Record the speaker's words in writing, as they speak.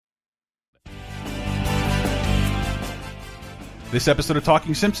This episode of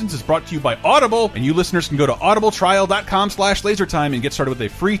Talking Simpsons is brought to you by Audible, and you listeners can go to audibletrial.com/lasertime and get started with a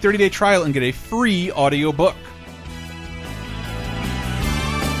free 30-day trial and get a free audiobook.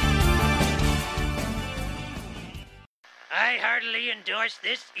 I heartily endorse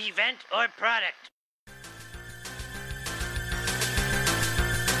this event or product.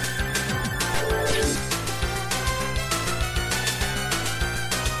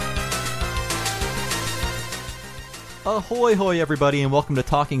 Ahoy hoy everybody, and welcome to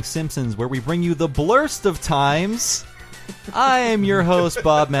Talking Simpsons, where we bring you the blurst of times. I am your host,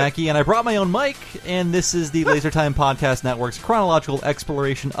 Bob Mackey, and I brought my own mic, and this is the Laser Time Podcast Network's chronological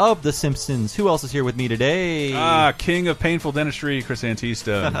exploration of The Simpsons. Who else is here with me today? King of Painful Dentistry, Chris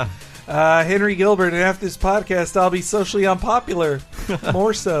Antista. Henry Gilbert, and after this podcast, I'll be socially unpopular.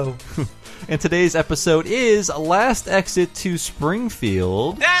 More so. And today's episode is Last Exit to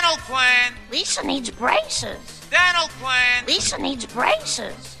Springfield. Dental plan! Lisa needs braces. Dental plan! Lisa needs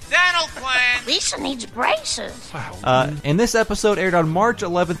braces. Dental plan! Lisa needs braces. And this episode aired on March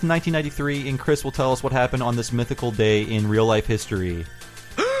 11th, 1993, and Chris will tell us what happened on this mythical day in real-life history.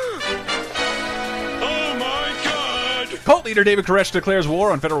 Cult leader David Koresh declares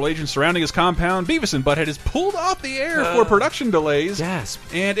war on federal agents surrounding his compound. Beavis and Butthead is pulled off the air for production delays. Gasp.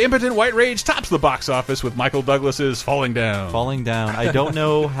 And impotent white rage tops the box office with Michael Douglas's Falling Down. Falling Down. I don't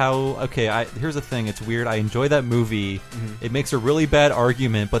know how... Okay, here's the thing. It's weird. I enjoy that movie. Mm-hmm. It makes a really bad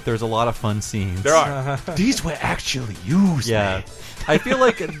argument, but there's a lot of fun scenes. There are. These were actually used. Yeah. I feel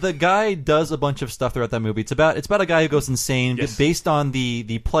like the guy does a bunch of stuff throughout that movie. It's about a guy who goes insane, based on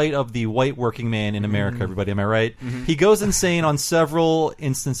the plight of the white working man in America. Everybody, am I right? He goes insane on several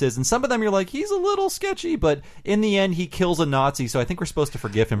instances, and some of them you're like, he's a little sketchy, but in the end, he kills a Nazi. So I think we're supposed to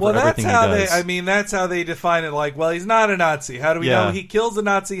forgive him for everything he does. That's how they define it. Like, well, he's not a Nazi. How do we know? He kills a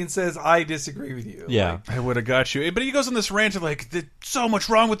Nazi and says, "I disagree with you." Yeah, like, I would have got you. But he goes on this rant of like, there's so much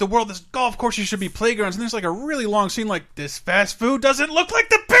wrong with the world. This golf course should be playgrounds, and there's like a really long scene like, this fast food doesn't look like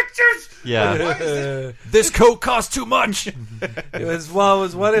the pictures. Yeah. This coat costs too much. It was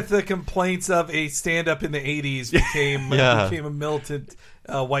what if the complaints of a stand-up in the 80s became a militant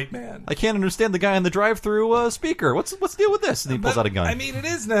white man? I can't understand the guy in the drive-through speaker. What's the deal with this? And he pulls out a gun. I mean,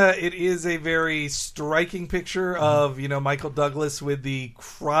 it is a very striking picture of Michael Douglas with the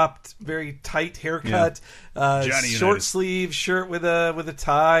cropped, very tight haircut, short sleeve shirt with a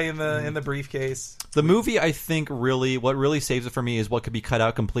tie in the briefcase. The movie, I think, what really saves it for me is what could be cut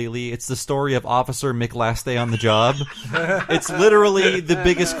out completely. It's the story of Officer Mick Last Day on the Job. It's literally the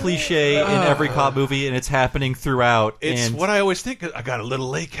biggest cliche in every cop movie, and it's happening throughout. It's what I always think. I got a little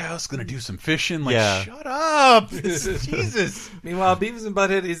lake house, gonna do some fishing. Like, shut up. Jesus. Meanwhile, Beavis and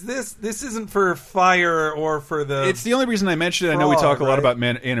Butthead, this isn't for fire or for the... It's the only reason I mentioned it. I know we talk a lot about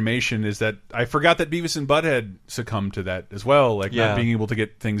animation, is that I forgot that Beavis and Butthead succumbed to that as well, like not being able to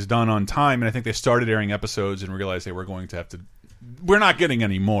get things done on time, and I think they started airing episodes and realized they were going to have to... We're not getting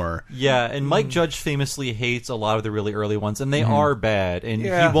any more. Yeah, and Mike Judge famously hates a lot of the really early ones, and they are bad, and he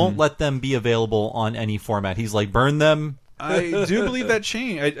won't let them be available on any format. He's like, burn them. I do believe that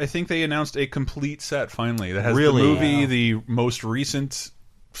changed. I think they announced a complete set finally that has the movie, the most recent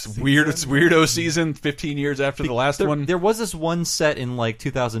weirdo season 15 years after the last one. There was this one set in like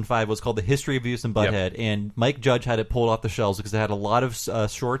 2005. It was called The History of Beavis and Butthead, and Mike Judge had it pulled off the shelves because it had a lot of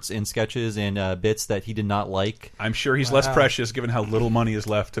shorts and sketches and bits that he did not like. I'm sure he's less precious given how little money is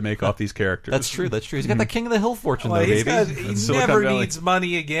left to make off these characters. That's true. He's got the King of the Hill fortune, though, baby. He never needs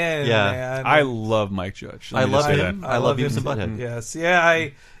money again, man. I love Mike Judge. I love him. I love Beavis and Butthead. Yes. Yeah,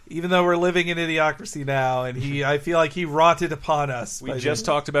 even though we're living in idiocracy now, and I feel like he rotted upon us. We just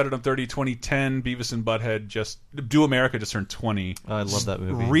talked about it on 2010. Beavis and Butthead Do America just turned 20. I love that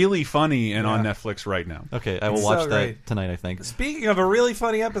movie. Really funny and on Netflix right now. Okay, I will watch that tonight, I think. Speaking of a really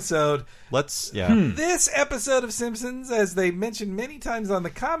funny episode, this episode of Simpsons, as they mentioned many times on the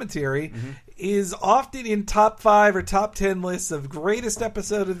commentary, is often in top 5 or top 10 lists of greatest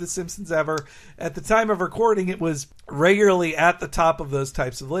episode of The Simpsons ever. At the time of recording, it was regularly at the top of those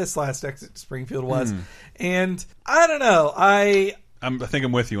types of lists. Last Exit to Springfield was. And I don't know. I think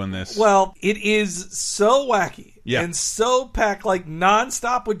I'm with you on this. Well, it is so wacky and so packed, like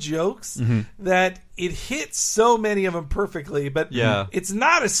nonstop with jokes, that it hits so many of them perfectly. But it's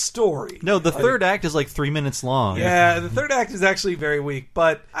not a story. No, the third act is like 3 minutes long. Yeah, the third act is actually very weak.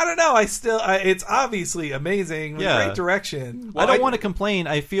 But I don't know. It's obviously amazing. With great direction. Well, I don't want to complain.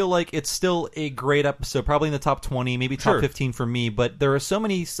 I feel like it's still a great episode. Probably in the top 20, maybe top 15 for me. But there are so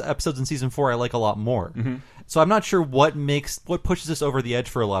many episodes in season 4 I like a lot more. So I'm not sure what pushes this over the edge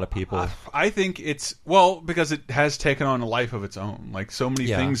for a lot of people. I think it's because it has taken on a life of its own. Like so many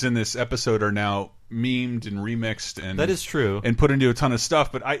things in this episode are now memed and remixed, and that is true, and put into a ton of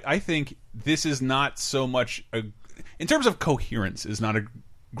stuff. But I think this is not so much in terms of coherence, is not a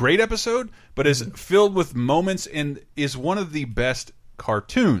great episode, but is filled with moments and is one of the best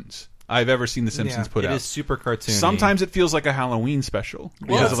cartoons I've ever seen The Simpsons put out. It is super cartoony. Sometimes it feels like a Halloween special.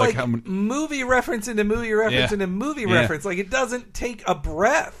 Well, it's like movie reference into movie reference into movie reference. Like, it doesn't take a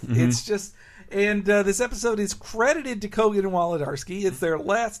breath. It's just... And this episode is credited to Kogan and Wolodarski. It's their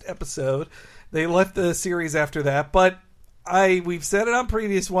last episode. They left the series after that. But we've said it on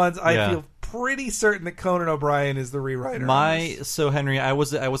previous ones. I feel pretty certain that Conan O'Brien is the rewriter. So Henry, I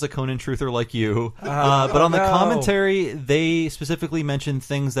was a Conan truther like you, but on the commentary they specifically mentioned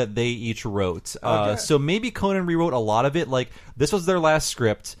things that they each wrote. So maybe Conan rewrote a lot of it. Like, this was their last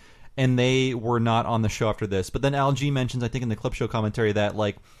script, and they were not on the show after this. But then Al G mentions, I think in the clip show commentary, that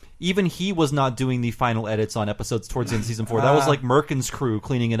like even he was not doing the final edits on episodes towards the end of season 4. That was like Merkin's crew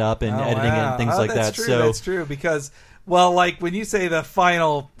cleaning it up and editing it and things like that. True, that's true because. Well, like, when you say the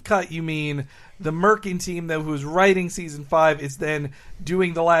final cut, you mean the Merkin team who's writing season 5 is then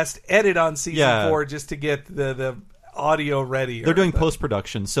doing the last edit on season 4 just to get the audio ready. They're doing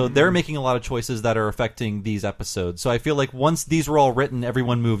post-production, so they're making a lot of choices that are affecting these episodes. So I feel like once these were all written,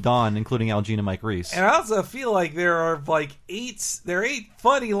 everyone moved on, including Al Jean and Mike Reese. And I also feel like there are like 8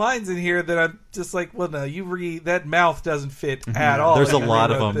 funny lines in here that I'm just like, well, no, that mouth doesn't fit at all. There's a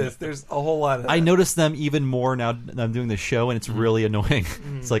lot of them. There's a whole lot of them. I noticed them even more now that I'm doing the show, and it's really annoying.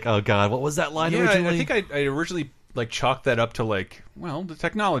 It's like, oh god, what was that line originally? I think I originally chalked that up to the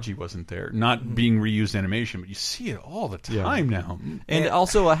technology wasn't there, not being reused animation, but you see it all the time now. And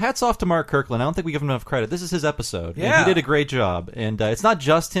also, hats off to Mark Kirkland. I don't think we give him enough credit. This is his episode. And he did a great job. And it's not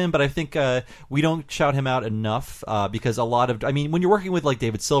just him, but I think we don't shout him out enough because a lot of, when you're working with like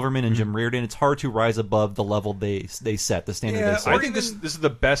David Silverman and Jim Reardon, it's hard to rise above the level they set, the standard they set. I think this is the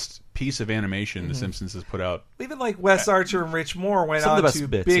best piece of animation The Simpsons has put out. Even like Wes Archer and Rich Moore went on to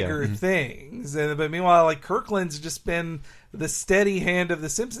bigger things. But meanwhile, like Kirkland's just been the steady hand of The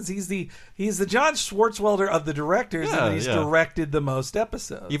Simpsons. He's the John Swartzwelder of the directors, and he's directed the most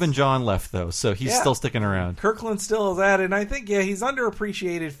episodes. Even John left though, so he's still sticking around. Kirkland still is at it, and I think he's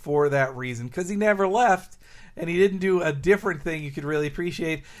underappreciated for that reason because he never left. And he didn't do a different thing you could really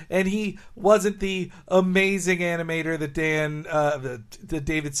appreciate. And he wasn't the amazing animator that that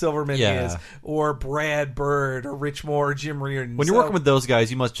David Silverman is, or Brad Bird, or Rich Moore, or Jim Reardon. When you're working with those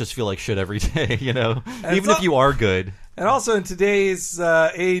guys, you must just feel like shit every day, even if you are good. And also in today's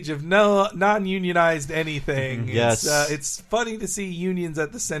age of non-unionized anything, it's funny to see unions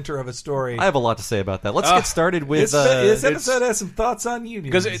at the center of a story. I have a lot to say about that. Let's get started with... This episode has some thoughts on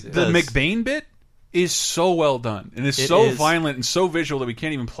unions. Because the McBain bit is so well done, and it's so violent and so visual that we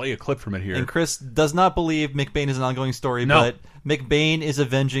can't even play a clip from it here. And Chris does not believe McBain is an ongoing story, but McBain is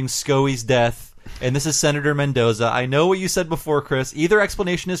avenging Scoey's death, and this is Senator Mendoza. I know what you said before, Chris. Either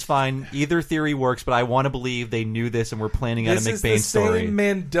explanation is fine, either theory works, but I want to believe they knew this and were planning out a McBain story. This is the same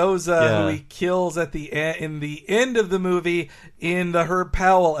Mendoza who he kills in the end of the movie in the Herb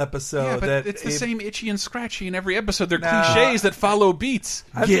Powell episode. Yeah, but it's the same Itchy and Scratchy in every episode. They're cliches that follow beats.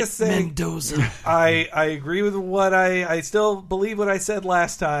 I'm just saying, Mendoza. I agree with I still believe what I said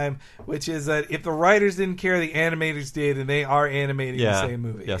last time, which is that if the writers didn't care, the animators did, and they are animating the same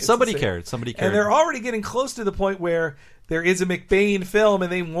movie. Yeah, somebody cared. Somebody cared. And they're already getting close to the point where there is a McBain film,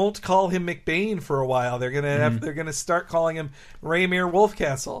 and they won't call him McBain for a while. They're gonna start calling him Raymere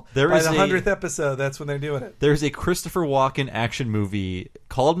Wolfcastle. By the 100th episode, that's when they're doing it. There's a Christopher Walken action movie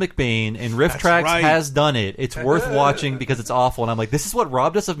called McBain, and Riff Tracks has done it. It's worth watching because it's awful. And I'm like, this is what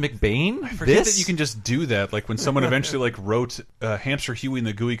robbed us of McBain? I forget that you can just do that. Like when someone eventually wrote Hamster Huey and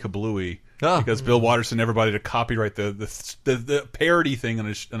the Gooey Kablooey. Because Bill Watterson never bothered to copyright the parody thing on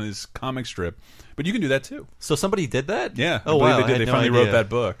his comic strip. But you can do that too. So somebody did that? Yeah. I believe they did. They finally wrote that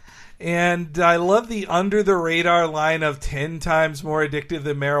book. And I love the under-the-radar line of 10 times more addictive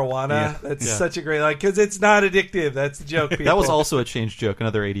than marijuana. That's such a great line, because it's not addictive. That's the joke, people. That was also a changed joke,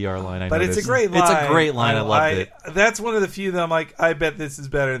 another ADR line, But noticed. It's a great line. It's a great line. I loved it. That's one of the few that I'm like, I bet this is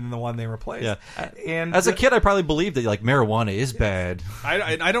better than the one they replaced. Yeah. And as a kid, I probably believed that marijuana is bad.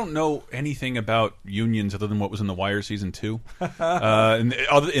 I don't know anything about unions other than what was in The Wire season 2.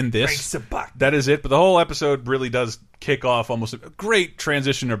 In this, that is it. But the whole episode really does kick off almost a great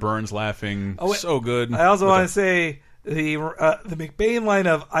transition to Burns laughing. So good. I also want to say the McBain line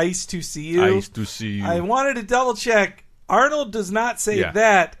of "Ice to see you." Ice to see you. I wanted to double check. Arnold does not say Yeah.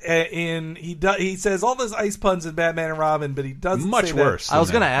 that he says all those ice puns in Batman and Robin, but he doesn't Much say worse. that. I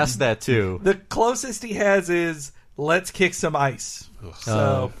was going to ask that too. The closest he has is let's kick some ice.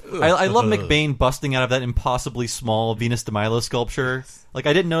 So I love McBain busting out of that impossibly small Venus de Milo sculpture. Like,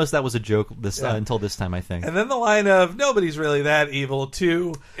 I didn't notice that was a joke until this time, I think. and then the line of nobody's really that evil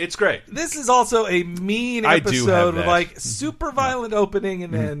too. It's great. This is also a mean I do have episode with that. like super violent opening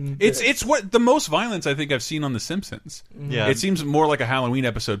and then It's what the most violence I think I've seen on The Simpsons. Yeah. It seems more like a Halloween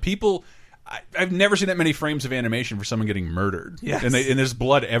episode. People, I've never seen that many frames of animation for someone getting murdered. Yes. And there's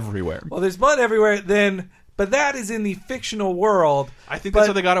blood everywhere. well, there's blood everywhere. But that is in the fictional world. I think that's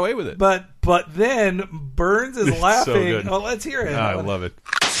how they got away with it. But then Burns is It's so laughing. good. Oh, let's hear it. I love it.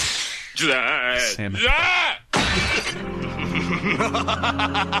 Sam.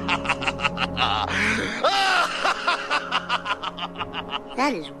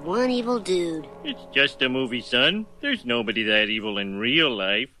 That is one evil dude. It's just a movie, son. There's nobody that evil in real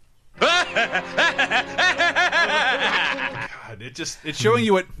life. God, it's showing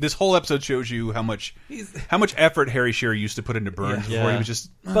you what this whole episode shows you how much effort Harry Shearer used to put into Burns before he was just.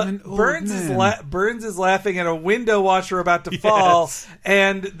 But Burns is laughing at a window washer about to fall,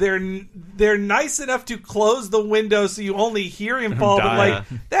 and they're nice enough to close the window so you only hear him fall. But like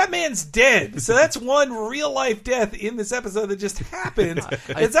that man's dead, so that's one real life death in this episode that just happened.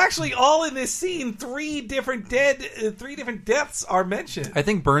 It's actually all in this scene. Three different deaths are mentioned. I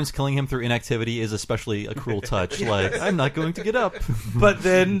think Burns killing him through inactivity is especially a cruel touch. Like, I'm not going to get up. But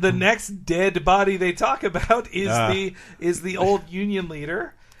then the next dead body they talk about is the old Union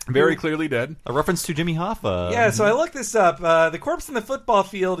leader. Very clearly dead. A reference to Jimmy Hoffa. Yeah, so I looked this up. The corpse in the football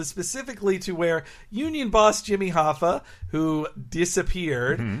field is specifically to where Union boss Jimmy Hoffa, who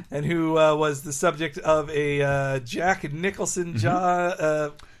disappeared and who was the subject of a Jack Nicholson,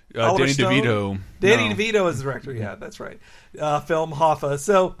 Oliver Danny Stone. DeVito. Danny DeVito is the director. Yeah, that's right. Film Hoffa.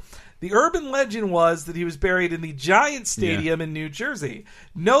 So the urban legend was that he was buried in the Giant Stadium in New Jersey.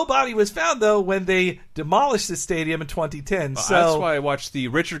 No body was found, though, when they demolished the stadium in 2010. So That's why I watched the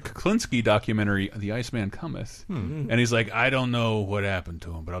Richard Kuklinski documentary, The Iceman Cometh. And he's like, I don't know what happened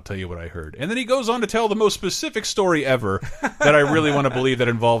to him, but I'll tell you what I heard. And then he goes on to tell the most specific story ever that I really want to believe that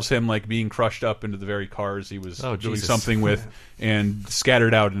involves him like being crushed up into the very cars he was doing something with and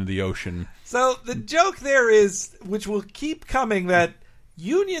scattered out into the ocean. So the joke there is, which will keep coming, that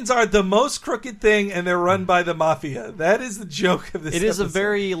unions are the most crooked thing, and they're run by the mafia. That is the joke of this. It is a episode.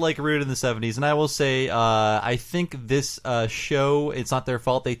 very rooted in the 70s, and I will say, I think this show, it's not their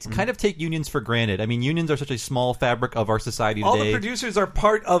fault. They kind of take unions for granted. I mean, unions are such a small fabric of our society today. All the producers are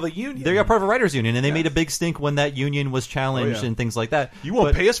part of a union. They're part of a writers' union, and they made a big stink when that union was challenged and things like that. You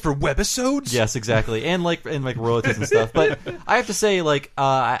won't pay us for webisodes? Yes, exactly, and royalties and stuff. But I have to say,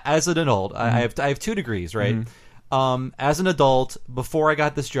 as an adult, I have 2 degrees, right? As an adult, before I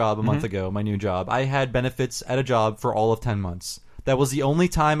got this job a month ago, my new job, I had benefits at a job for all of 10 months. That was the only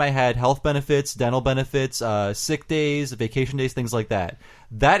time I had health benefits, dental benefits, sick days, vacation days, things like that.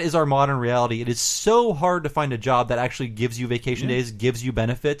 That is our modern reality. It is so hard to find a job that actually gives you vacation days, gives you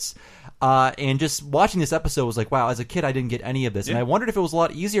benefits. And just watching this episode was like, wow, as a kid, I didn't get any of this. And I wondered if it was a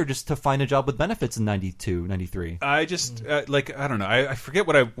lot easier just to find a job with benefits in 92, 93. I just, I don't know. I forget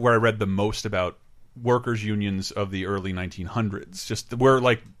where I read the most about workers' unions of the early 1900s. Just where,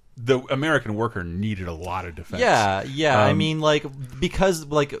 the American worker needed a lot of defense. Yeah. I mean, because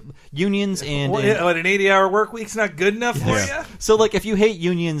unions and an 80-hour work week's not good enough for you. So, if you hate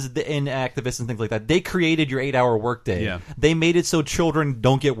unions and activists and things like that, they created your 8-hour workday. Yeah. They made it so children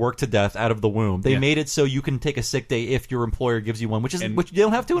don't get worked to death out of the womb. They made it so you can take a sick day if your employer gives you one, which you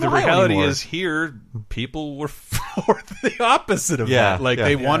don't have to in the Ohio reality anymore. is here people were for the opposite of Yeah, that. yeah.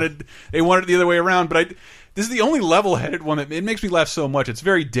 They wanted it the other way around. But this is the only level-headed one that it makes me laugh so much. It's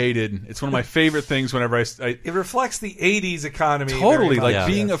very dated. It's one of my favorite things whenever it reflects the 80s economy. Totally, very much.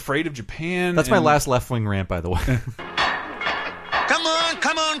 being afraid of Japan. That's my last left-wing rant, by the way.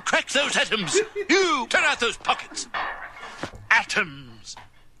 Come on, crack those atoms. You, turn out those pockets. Atoms.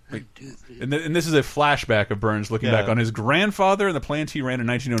 And this is a flashback of Burns looking back on his grandfather and the plant he ran in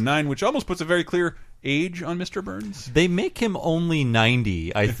 1909, which almost puts a very clear age on Mr. Burns. They make him only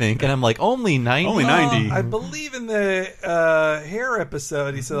 90, I think, and I'm like, only 90? Only 90. I believe in the hair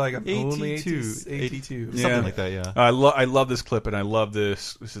episode, he said I'm 82, only 82. Something like that, yeah. I love this clip, and I love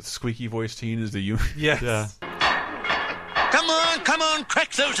this. Is it squeaky voice teen? Is the you? Yes. Yeah. Come on,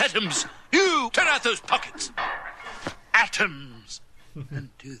 crack those atoms. You, turn out those pockets. Atoms. 1,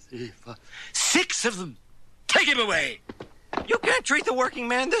 2, 3, 4. 6 of them. Take him away. You can't treat the working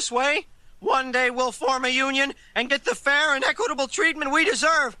man this way. One day we'll form a union and get the fair and equitable treatment we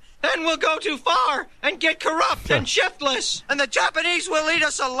deserve. Then we'll go too far and get corrupt and shiftless, and the Japanese will eat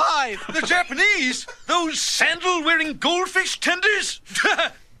us alive. The Japanese? Those sandal-wearing goldfish tenders?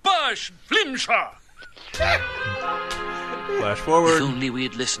 Bosh, flimshaw. Flash forward. If only we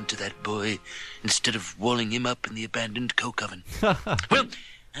had listened to that boy instead of walling him up in the abandoned coke oven. Well,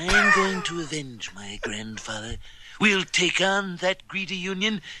 I'm going to avenge my grandfather. We'll take on that greedy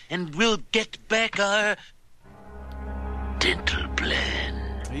union, and we'll get back our dental plan.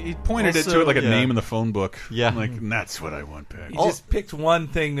 He pointed it to it like a name in the phone book. Yeah, like that's what I want back. He just picked one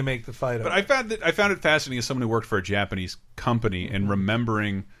thing to make the fight over. But I found it fascinating as someone who worked for a Japanese company and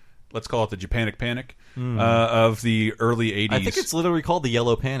remembering, let's call it the Japanic Panic of the early '80s. I think it's literally called the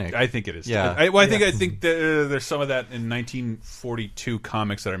Yellow Panic. I think it is. Yeah. I think there's some of that in 1942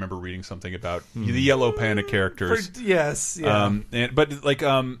 comics that I remember reading something about the Yellow Panic characters. Yes. Yeah.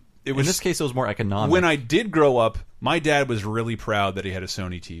 It was, in this case, it was more economic. When I did grow up, my dad was really proud that he had a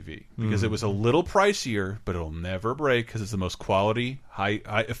Sony TV because it was a little pricier, but it'll never break because it's the most quality, high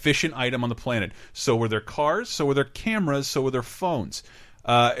efficient item on the planet. So were their cars, so were their cameras, so were their phones.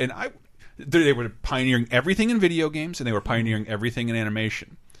 They were pioneering everything in video games, and they were pioneering everything in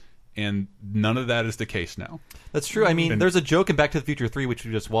animation. And none of that is the case now. That's true. I mean, there's a joke in Back to the Future 3, which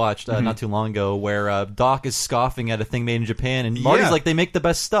we just watched not too long ago, where Doc is scoffing at a thing made in Japan, and Marty's like, they make the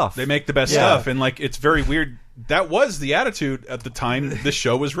best stuff. They make the best stuff, and like it's very weird. That was the attitude at the time the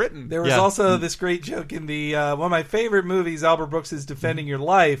show was written. There was also this great joke in the one of my favorite movies, Albert Brooks' Defending Your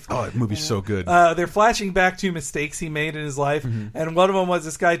Life. Oh, that movie's so good. They're flashing back to mistakes he made in his life, and one of them was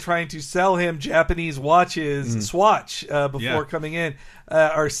this guy trying to sell him Japanese watches, Swatch, before coming in.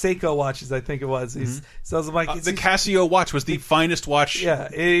 Or Seiko watches, I think it was. He sells them like the Casio watch was the finest watch. Yeah,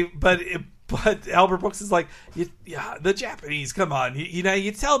 but Albert Brooks is like, the Japanese, come on.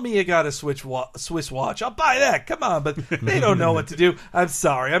 You tell me you got a Swiss watch. I'll buy that. Come on. But they don't know what to do. I'm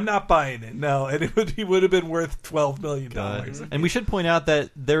sorry. I'm not buying it. No. And he would have been worth $12 million. And we should point out that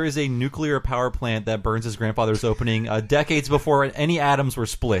there is a nuclear power plant that Burns' grandfather's opening decades before any atoms were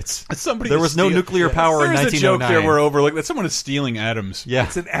split. There was no nuclear power in 1909. There's a joke there we're overlooking that someone is stealing atoms. Yeah.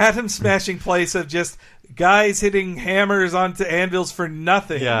 It's an atom smashing place of just guys hitting hammers onto anvils for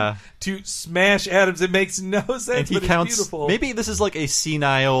nothing to smash atoms. It makes no sense, and he but counts, it's beautiful. Maybe this is like a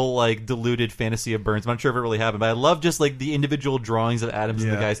senile, like deluded fantasy of Burns. I'm not sure if it really happened, but I love just like the individual drawings of atoms in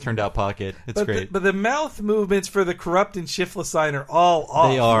the guy's turned out pocket. It's great. But the mouth movements for the corrupt and shiftless sign are all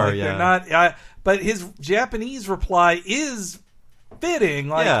off. They are, They're not. But his Japanese reply is fitting,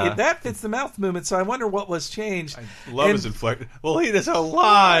 that fits the mouth movement. So I wonder what was changed. I love his inflection. Well, he is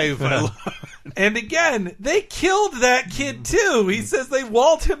alive. And again, they killed that kid too. He says they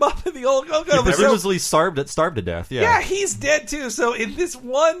walled him up in the old cocoa. He presumably starved to death. Yeah, he's dead too. So in this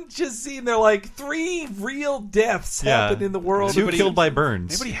one just scene, they're like 3 real deaths happened in the world. 2 killed by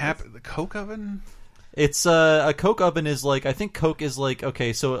Burns. Anybody happen? The coke oven? It's a coke oven is like, I think coke is like,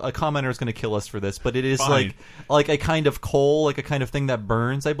 okay, so a commenter is going to kill us for this, but it is like a kind of coal, like a kind of thing that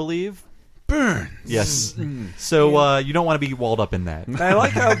burns, I believe. Burns. Yes. So you don't want to be walled up in that. I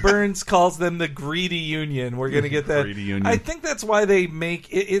like how Burns calls them the greedy union. We're going to get that. Greedy union. I think that's why they make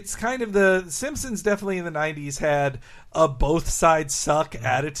it's kind of the Simpsons definitely in the 90s had a both sides suck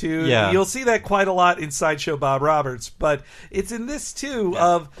attitude. Yeah. You'll see that quite a lot in Sideshow Bob Roberts, but it's in this too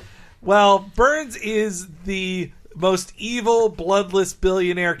of, well, Burns is the most evil, bloodless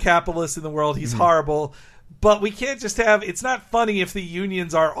billionaire capitalist in the world. He's horrible. But we can't just have... It's not funny if the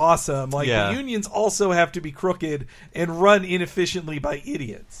unions are awesome. The unions also have to be crooked and run inefficiently by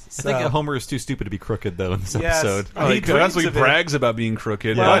idiots. So. I think Homer is too stupid to be crooked, though, in this episode. He constantly brags about being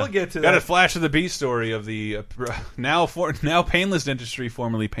crooked. Well, we'll get to that. Got a flash of the B story of the now painless dentistry,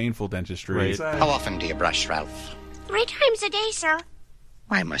 formerly painful dentistry. Right. How often do you brush, Ralph? 3 times a day, sir.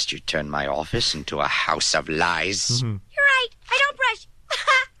 Why must you turn my office into a house of lies? You're right. I don't brush.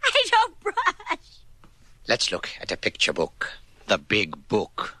 I don't brush. Let's look at a picture book. The big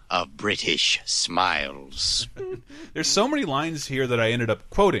book of British smiles. There's so many lines here that I ended up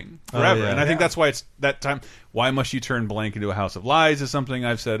quoting forever, and I think that's why it's that time. Why must you turn blank into a house of lies? Is something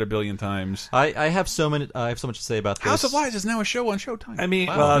I've said a billion times. I have so many. I have so much to say about this. House of Lies is now a show on Showtime. I mean,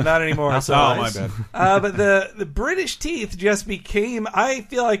 well, not anymore. House of Lies. My bad. But the British teeth just became. I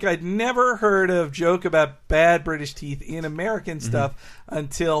feel like I'd never heard of joke about bad British teeth in American stuff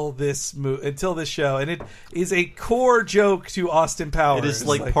until this show, and it is a core joke to Austin Powers. It is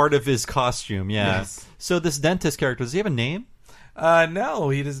like part of his costume. Yeah. Yes. So this dentist character, does he have a name? No,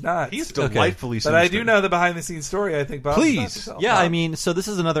 he does not. He's delightfully sinister. But I do know the behind-the-scenes story, I think, Bob. Please. Yeah, I mean, so this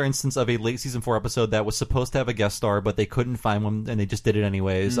is another instance of a late season 4 episode that was supposed to have a guest star, but they couldn't find one, and they just did it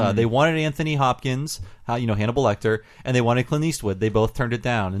anyways. They wanted Anthony Hopkins, Hannibal Lecter, and they wanted Clint Eastwood. They both turned it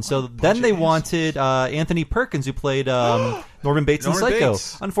down. And so then they wanted Anthony Perkins, who played Norman Bates in Psycho.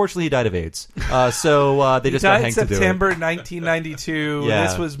 Bates. Unfortunately, he died of AIDS. So they just got Hank to do it. September 1992. Yeah.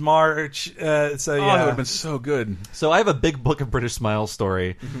 This was March. That would have been so good. So I have a big book of British Smiles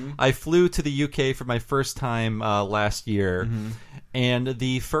story. I flew to the UK for my first time last year, and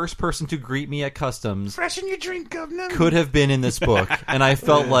the first person to greet me at customs Freshen your drink, governor. could have been in this book, and I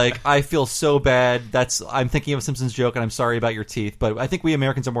felt like I feel so bad. I'm thinking of a Simpsons joke, and I'm sorry about your teeth, but I think we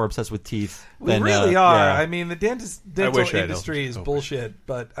Americans are more obsessed with teeth. We than, really are. yeah. I mean, the dental industry is bullshit,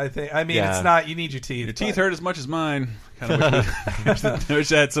 but it's not. You need your teeth. Your teeth hurt as much as mine. Kind of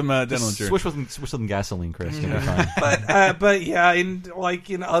wish I had some dental insurance. Swish with some gasoline, Chris. You'll be fine. But yeah,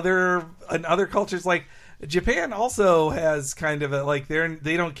 in other cultures, like Japan also has kind of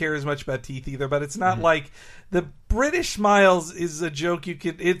they don't care as much about teeth either, but it's not like the British Smiles is a joke you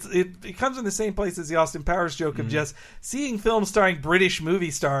could it comes in the same place as the Austin Powers joke of just seeing films starring British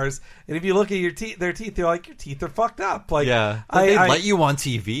movie stars, and if you look at their teeth, they're like, your teeth are fucked up. Like, yeah, they let you on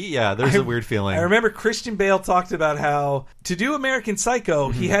TV. Yeah, there's a weird feeling. I remember Christian Bale talked about how to do American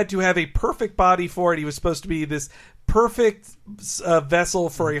Psycho, he had to have a perfect body for it. He was supposed to be this perfect vessel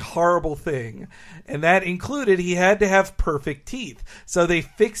for a horrible thing, and that included he had to have perfect teeth. So they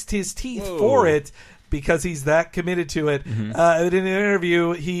fixed his teeth for it because he's that committed to it. In an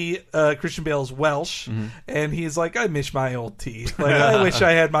interview, Christian Bale's Welsh, and he's like, I miss my old teeth. Like, I wish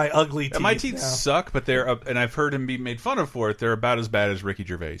I had my ugly teeth. My teeth suck, but they're and I've heard him be made fun of for it. They're about as bad as Ricky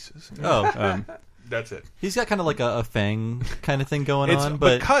Gervais's. That's it. He's got kind of like a fang kind of thing going on,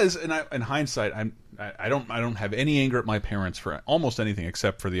 but because in hindsight, I don't have any anger at my parents for almost anything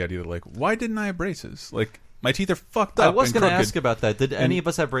except for the idea that, like, why didn't I have braces? Like, my teeth are fucked up. I was going to ask about that. Did any of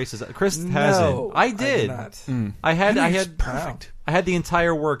us have braces? Chris No, hasn't. I did. I did not. I had perfect. I had the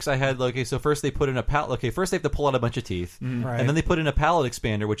entire works. I had so first they put in a palate. Okay, first they have to pull out a bunch of teeth, Right. and then they put in a palate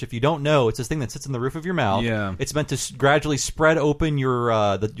expander. Which, if you don't know, it's this thing that sits in the roof of your mouth. Yeah. It's meant to gradually spread open your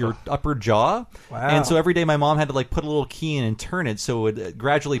upper jaw. Wow. And so every day my mom had to put a little key in and turn it so it would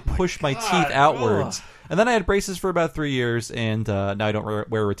gradually push my teeth outwards. And then I had braces for about 3 years, and now I don't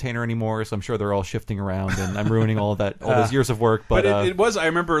wear a retainer anymore, so I'm sure they're all shifting around, and I'm ruining all those years of work. But it was. I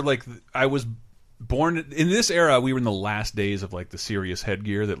remember, I was born in this era. We were in the last days of the serious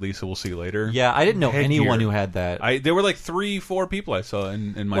headgear that Lisa will see later. Yeah, I didn't know anyone who had that. There were 3-4 people I saw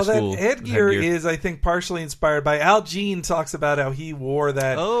in my school. That headgear is, I think, partially inspired by Al Jean. Talks about how he wore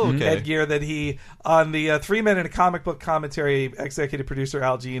that headgear that he on the 3 Men in a Comic Book commentary. Executive producer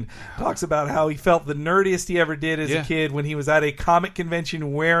Al Jean talks about how he felt the nerdiest he ever did as a kid when he was at a comic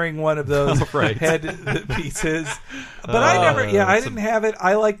convention wearing one of those head pieces. But I didn't have it.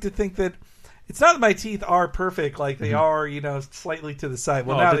 I like to think that. It's not that my teeth are perfect, like they are, slightly to the side.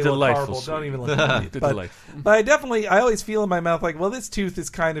 Well, now they look horrible. Don't even look at me. But I always feel in my mouth like, well, this tooth is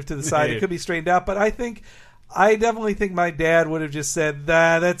kind of to the side. It could be straightened out. But I definitely think my dad would have just said,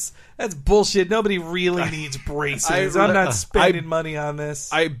 that's bullshit. Nobody really needs braces. I'm not spending money on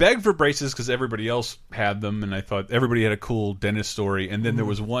this. I begged for braces because everybody else had them, and I thought everybody had a cool dentist story. And then there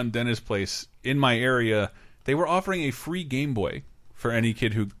was one dentist place in my area. They were offering a free Game Boy for any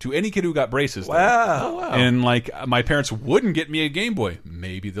kid who got braces. Wow. Oh, wow. And my parents wouldn't get me a Game Boy.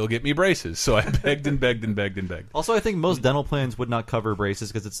 Maybe they'll get me braces. So I begged and begged and begged and begged. Also, I think most dental plans would not cover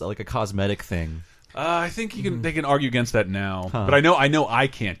braces because it's like a cosmetic thing. I think they can argue against that now. But I know I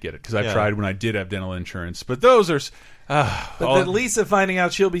can't get it because I've tried when I did have dental insurance. But those are but then Lisa finding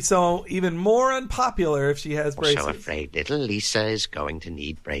out she'll be so even more unpopular if she has braces. So afraid little Lisa is going to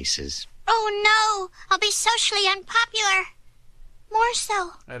need braces. Oh no, I'll be socially unpopular. More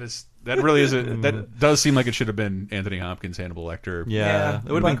so. That really is that does seem like it should have been Anthony Hopkins, Hannibal Lecter. Yeah,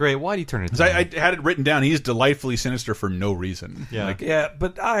 it would have been great. Why did he turn it down? I had it written down. He's delightfully sinister for no reason. Yeah,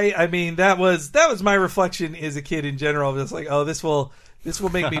 but I mean that was my reflection as a kid in general. Just like, oh, this will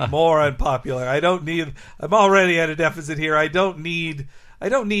make me more unpopular. I'm already at a deficit here. I don't need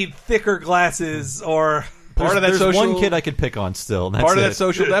thicker glasses or. There's one kid I could pick on still. And that's part of that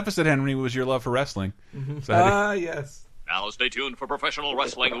social deficit, Henry, was your love for wrestling. Yes. Now stay tuned for professional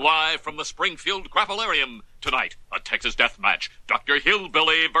wrestling live from the Springfield Grapplearium. Tonight, a Texas death match. Dr.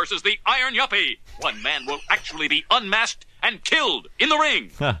 Hillbilly versus the Iron Yuppie. One man will actually be unmasked and killed in the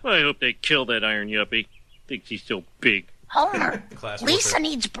ring. I hope they kill that Iron Yuppie. Thinks he's so big. Homer, Lisa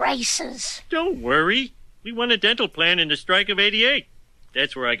needs braces. Don't worry. We won a dental plan in the strike of '88.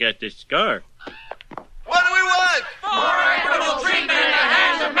 That's where I got this scar. What do we want? 4 April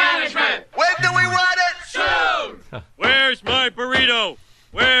burrito?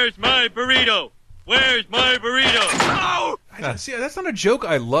 Where's my burrito? Where's my burrito? Oh! See, that's not a joke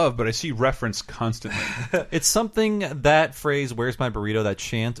I love, but I see reference constantly. It's something, that phrase, "Where's my burrito?" that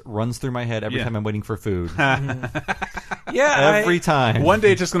chant runs through my head every time I'm waiting for food. Every time. One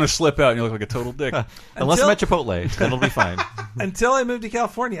day it's just going to slip out and you look like a total dick. Unless I'm at Chipotle, then it'll be fine. Until I moved to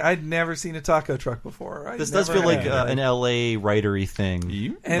California, I'd never seen a taco truck before. This does feel like an LA writery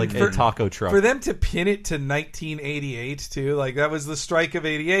thing. And a taco truck. For them to pin it to 1988, too, like that was the strike of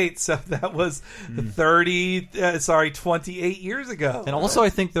 88, so that was 28 years ago. And also, I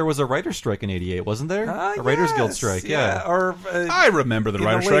think there was a writer's strike in 88, wasn't there? A Writers Guild strike, yeah. Or, I remember the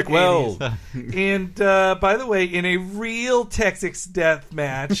writer's strike well. And by the way, in a real Texas death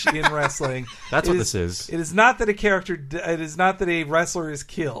match in wrestling, that's what this is. It is not that it is not that a wrestler is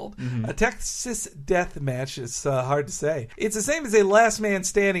killed. A Texas death match is hard to say. It's the same as a last man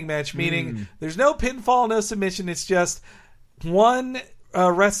standing match, meaning there's no pinfall, no submission. It's just one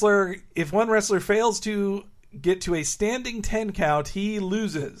wrestler. If one wrestler fails to get to a standing 10 count, he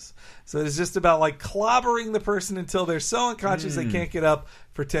loses. So it's just about like clobbering the person until they're so unconscious they can't get up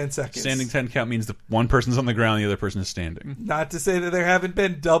for 10 seconds. Standing 10 count means the one person's on the ground, the other person is standing. Not to say that there haven't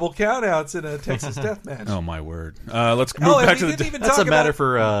been double countouts in a Texas death match. Oh, my word. Let's move back to the... That's a matter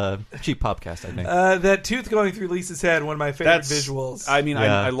for cheap podcast, I think. That tooth going through Lisa's head, one of my favorite visuals. I mean,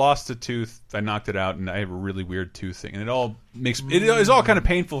 I lost a tooth. I knocked it out, and I have a really weird tooth thing. And it all makes... It is all kind of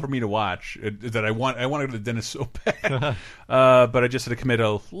painful for me to watch. I want to go to the dentist so bad. But I just had to commit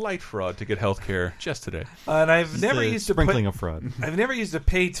a light fraud to get health care just today. And I've never used sprinkling of fraud. I've never used a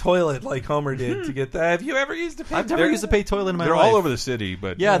pay toilet like Homer did to get that. Have you ever used a pay toilet? I've never used a pay toilet in my life. They're all over the city,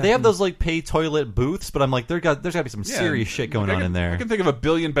 but yeah, they have those like pay toilet booths, but I'm like, there's got to be some serious shit going on in there. I can think of a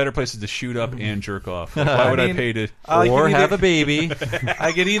billion better places to shoot up and jerk off. Like, why would I pay to or have a baby?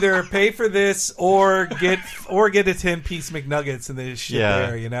 I could either pay for this or get a 10-piece McNuggets and they shit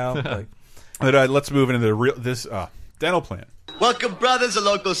there, you know. Like. But let's move into this dental plan. Welcome, brothers, to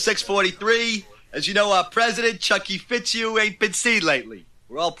Local 643. As you know, our president, Chucky Fitzhugh, ain't been seen lately.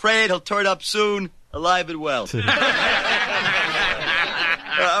 We're all praying he'll turn up soon, alive and well. All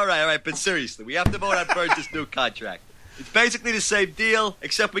right, but seriously, we have to vote on Burns' new contract. It's basically the same deal,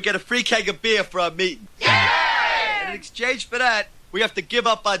 except we get a free keg of beer for our meeting. And in exchange for that, we have to give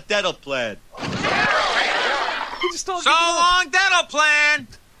up our dental plan. So long, dental plan!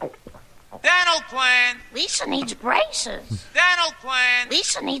 Dental plan! Lisa needs braces. Dental plan!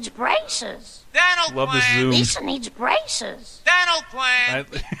 Lisa needs braces. Dental Love plan! the zoom. Lisa needs braces. Dental plan!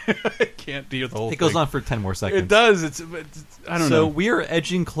 I can't do the whole thing. It goes on for 10 more seconds. It does. It's I don't know. So we are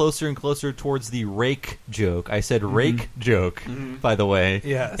edging closer and closer towards the rake joke. I said rake joke, by the way.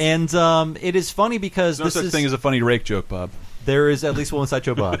 Yes. And it is funny because There's no such thing as a funny rake joke, Bob. There is at least one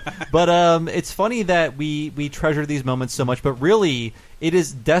Sideshow Bob. But it's funny that we treasure these moments so much, but really it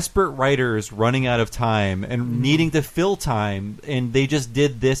is desperate writers running out of time and needing to fill time, and they just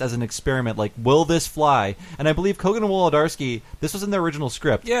did this as an experiment, like, will this fly? And I believe Kogan and Wolodarski, this was in their original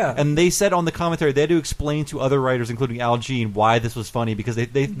script. Yeah. And they said on the commentary they had to explain to other writers, including Al Jean, why this was funny, because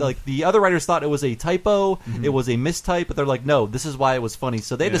they like the other writers thought it was a typo, it was a mistype, but they're like, no, this is why it was funny.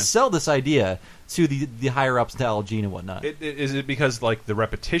 So they had to sell this idea to the higher ups, to Al Jean and whatnot. Is it because like the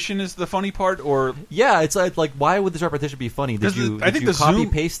repetition is the funny part, or it's like why would this repetition be funny? Did you copy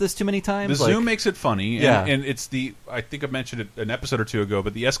paste this too many times? The zoom makes it funny, Yeah. and it's I think I mentioned it an episode or two ago,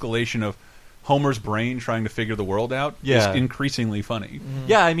 but the escalation of Homer's brain trying to figure the world out is increasingly funny.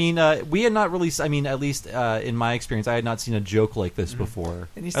 Yeah, I mean, we had not really. I mean, at least in my experience, I had not seen a joke like this before.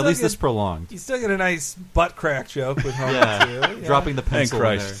 At least this prolonged. You still get a nice butt crack joke with Homer too. Yeah. Dropping the pencil.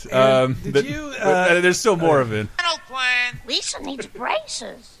 Thank Christ. Did you? There's still more of it. Dental plan! Lisa needs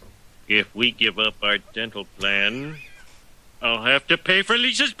braces. If we give up our dental plan, I'll have to pay for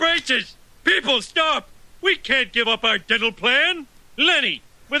Lisa's braces. People, stop! We can't give up our dental plan. Lenny,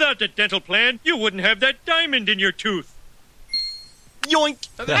 without the dental plan, you wouldn't have that diamond in your tooth. Yoink!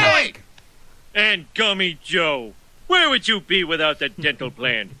 Yoink! And Gummy Joe, where would you be without the dental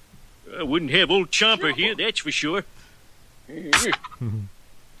plan? I wouldn't have old Chomper here, that's for sure. You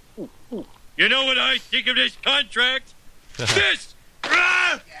know what I think of this contract? This!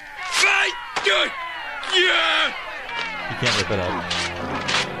 Right! Good! Yeah! You can't rip it up.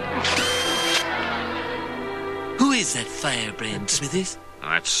 Who is that firebrand, Smithers?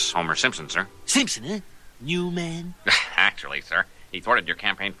 That's Homer Simpson, sir. Simpson, huh? New man? Actually, sir, he thwarted your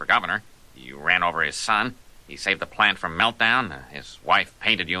campaign for governor. You ran over his son. He saved the plant from meltdown. His wife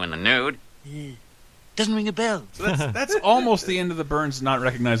painted you in the nude. Doesn't ring a bell. So that's almost the end of the Burns not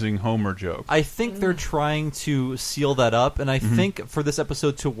recognizing Homer joke. I think they're trying to seal that up, and I think for this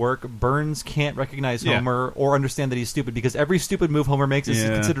episode to work, Burns can't recognize Homer or understand that he's stupid, because every stupid move Homer makes is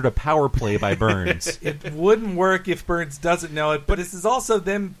considered a power play by Burns. It wouldn't work if Burns doesn't know it, but this is also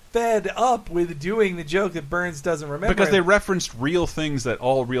them fed up with doing the joke that Burns doesn't remember. Because they referenced real things that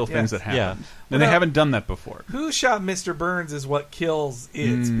happened. Yeah. And they haven't done that before. Who shot Mr. Burns is what kills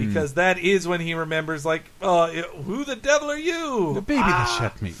it, because that is when he remembers, like, who the devil are you? The baby that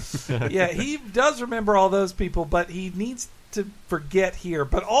shot me. Yeah, he does remember all those people, but he needs to forget here.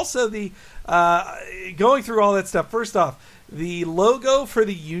 But also the going through all that stuff, first off, the logo for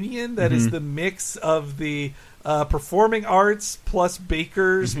the union, that is the mix of the performing arts plus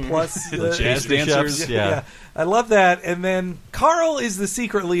bakers plus jazz dancers. Yeah, I love that. And then Carl is the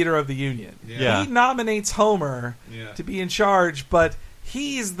secret leader of the union. Yeah. He nominates Homer to be in charge, but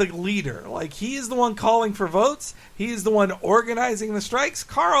he's the leader. Like, he is the one calling for votes. He is the one organizing the strikes.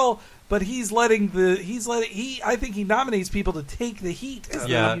 Carl, but I think he nominates people to take the heat.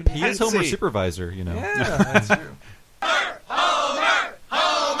 Yeah, he is Homer's supervisor, you know. Yeah, that's true.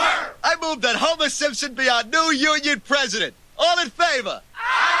 I move that Homer Simpson be our new union president. All in favor?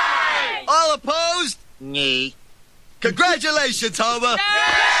 Aye! All opposed? Nay. Congratulations, Homer.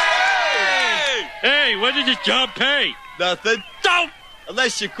 Yay! Hey, what does this job pay? Nothing. Don't!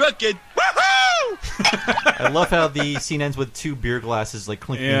 Unless you're crooked. Woohoo! I love how the scene ends with two beer glasses like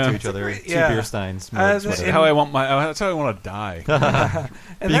clinking into each other. Two beer steins. That's how I want to die.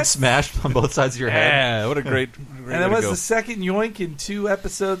 Being smashed on both sides of your head. Yeah, what a great And that was the second yoink in 2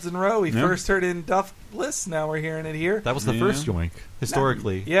 episodes in a row. We first heard it in Duffless. Now we're hearing it here. That was the first yoink,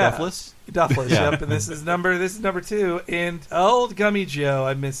 historically. Yeah. Duffless? Duffless, yep. And this is number 2. And old Gummy Joe,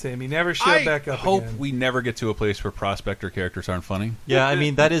 I miss him. He never showed back up I hope again. we never get to a place where Prospector characters aren't funny. Yeah, I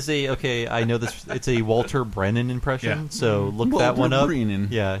mean, that is I know this, it's a Walter Brennan impression, so look that one up. Brennan.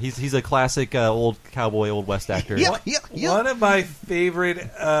 Yeah, he's a classic old cowboy, old West actor. One of my favorite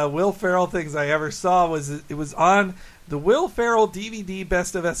Will Ferrell things I ever saw was it was on the Will Ferrell DVD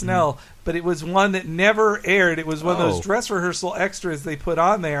Best of SNL, but it was one that never aired. It was one of those dress rehearsal extras they put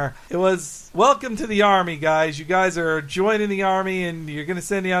on there. It was, welcome to the Army, guys. You guys are joining the Army, and you're going to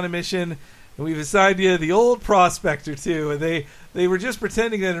send you on a mission, and we've assigned you the old prospector, too. And they were just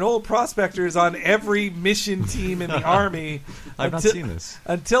pretending that an old prospector is on every mission team in the Army. I've not seen this.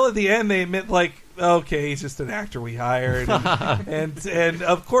 Until at the end they admit, like, okay, he's just an actor we hired. And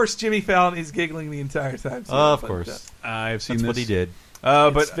of course, Jimmy Fallon is giggling the entire time. So of course. I've seen That's this. what he did.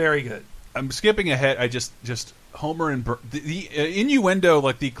 But it's very good. I'm skipping ahead. I just Homer and the innuendo,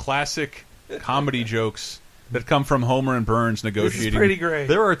 like the classic comedy jokes that come from Homer and Burns negotiating. This is pretty great.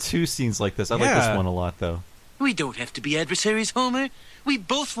 There are 2 scenes like this. I like this one a lot, though. We don't have to be adversaries, Homer. We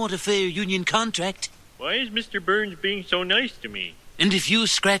both want a fair union contract. Why is Mr. Burns being so nice to me? And if you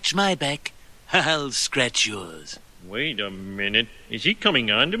scratch my back, I'll scratch yours. Wait a minute. Is he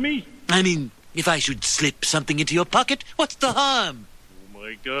coming on to me? I mean, if I should slip something into your pocket, what's the harm? Oh,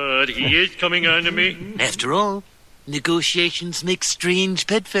 my God. He is coming on to me. After all, negotiations make strange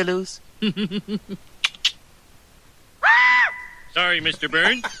bedfellows. Sorry, Mr.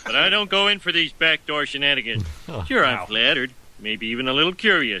 Burns, but I don't go in for these backdoor shenanigans. Sure, I'm flattered, maybe even a little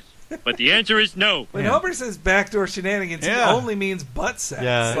curious, but the answer is no. When Homer says backdoor shenanigans, he only means butt sex.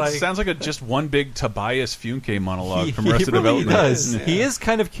 Yeah, it sounds like just one big Tobias Funke monologue from Arrested Development. He does. Yeah. He is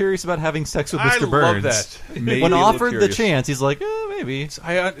kind of curious about having sex with Mr. I Burns. love that. When offered the chance, he's like, maybe.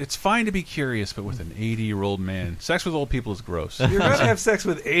 It's fine to be curious, but with an 80-year-old man. Sex with old people is gross. You're going to have sex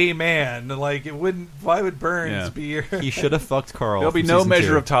with a man. Like, it wouldn't. Why would Burns be your... He should have fucked Carl. There'll be no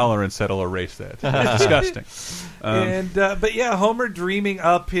measure of tolerance that'll erase that. It's disgusting. But yeah, Homer dreaming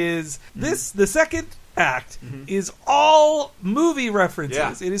up his... The second act is all movie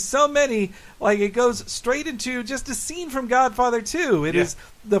references. Yeah. It is so many. Like, it goes straight into just a scene from Godfather 2. It is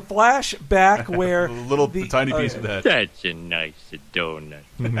the flashback where the tiny piece of that. That's a nice donut.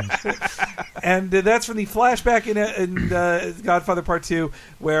 And that's from the flashback in Godfather Part 2,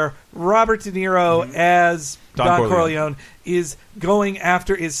 where Robert De Niro as Don Corleone is stalking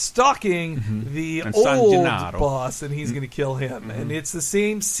the old boss, and he's going to kill him. And it's the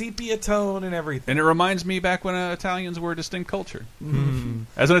same sepia tone and everything. And it reminds me back when Italians were a distinct culture.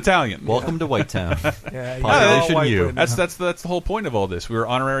 As an Italian, welcome to White Town. Population U. That's the whole point of all this. We're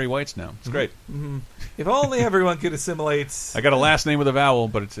honorary whites now. It's great. If only everyone could assimilate. I got a last name with a vowel,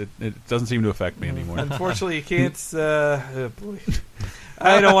 but it doesn't seem to affect me anymore. Unfortunately, you can't. Boy.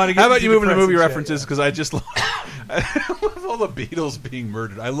 I don't want to get. How about you move into movie references? Because I just love all the Beatles being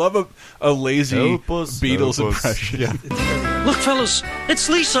murdered. I love a lazy Beatles impression. Look, fellas, it's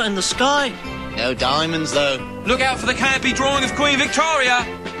Lisa in the sky. No diamonds, though. Look out for the campy drawing of Queen Victoria.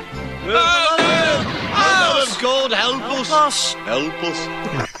 Oh, of gold, help us. Help us.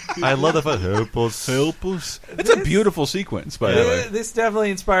 I love the help us. Help us. It's a beautiful sequence, by the way. This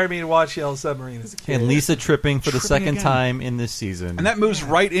definitely inspired me to watch Yellow Submarine as a kid. And Lisa tripping for the second again. time in this season. And that moves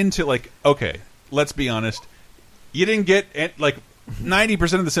right into, like, okay, let's be honest. You didn't get, like,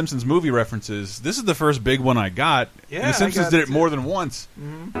 90% of the Simpsons movie references. This is the first big one I got. Yeah, and the Simpsons did it more than once.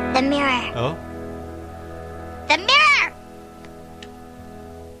 The mirror. Oh? The mirror!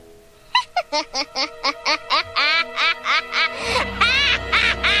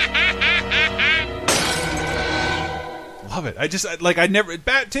 Love it.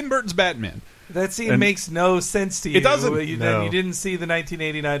 Tim Burton's Batman. That scene makes no sense to you. It doesn't. Then you didn't see the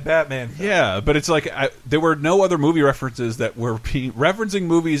 1989 Batman film. Yeah, but it's like there were no other movie references that were referencing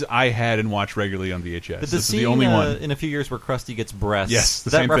movies I had and watched regularly on VHS. This is the only one in a few years where Krusty gets breasts. Yes,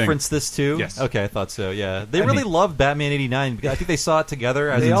 does that reference thing. this too? Yes. Okay, I thought so. Yeah, they really loved Batman '89 because I think they saw it together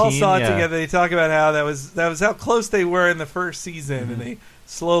as They a all team. saw it Yeah. together. They talk about how that was how close they were in the first season, and they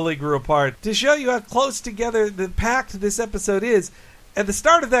slowly grew apart. To show you how close together the packed this episode is, at the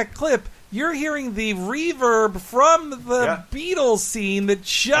start of that clip, you're hearing the reverb from the Beatles scene that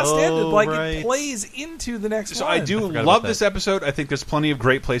just ended. Like, it plays into the next So one. I do love this episode. I think there's plenty of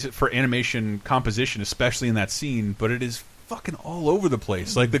great places for animation composition, especially in that scene, but it is fucking all over the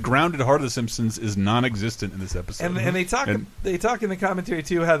place. Like, the grounded heart of the Simpsons is non-existent in this episode. And they talk in the commentary,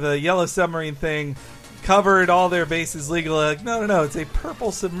 too, how the Yellow Submarine thing covered all their bases legally. Like, no, it's a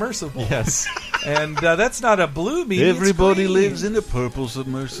purple submersible. Yes. And that's not a blue medium. Everybody lives in a purple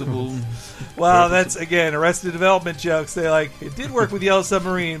submersible. Well, that's, again, Arrested Development jokes. They it did work with Yellow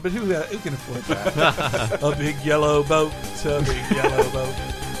Submarine, but who can afford that? A big yellow boat. A big yellow boat.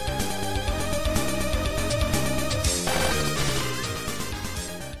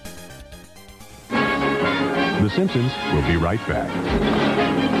 The Simpsons will be right back.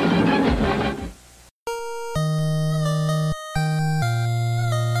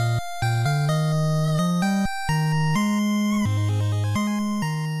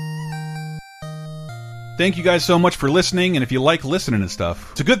 Thank you guys so much for listening, and if you like listening to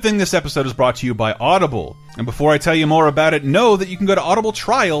stuff, it's a good thing this episode is brought to you by Audible. And before I tell you more about it, know that you can go to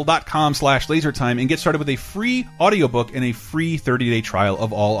audibletrial.com/lasertime and get started with a free audiobook and a free 30-day trial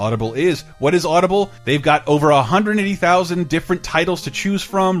of all Audible is. What is Audible? They've got over 180,000 different titles to choose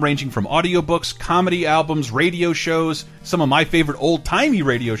from, ranging from audiobooks, comedy albums, radio shows, some of my favorite old-timey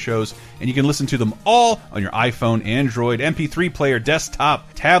radio shows, and you can listen to them all on your iPhone, Android, MP3 player, desktop,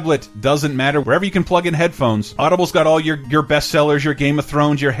 tablet, doesn't matter, wherever you can plug in headphones. Audible's got all your bestsellers, your Game of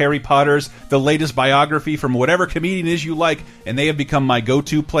Thrones, your Harry Potters, the latest biography from whatever comedian it is you like, and they have become my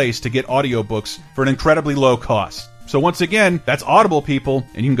go-to place to get audiobooks for an incredibly low cost. So once again, that's Audible, people,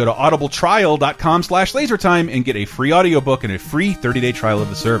 and you can go to audibletrial.com/lasertime and get a free audiobook and a free 30-day trial of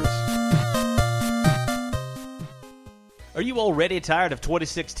the service. Are you already tired of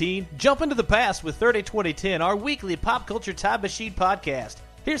 2016? Jump into the past with 30-2010, our weekly pop culture time machine podcast.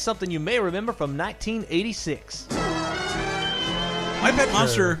 Here's something you may remember from 1986. My Pet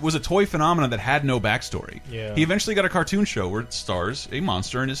Monster was a toy phenomenon that had no backstory. Yeah. He eventually got a cartoon show where it stars a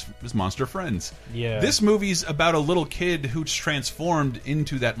monster and his monster friends. Yeah. This movie's about a little kid who's transformed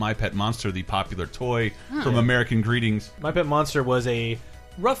into that My Pet Monster, the popular toy from American Greetings. My Pet Monster was a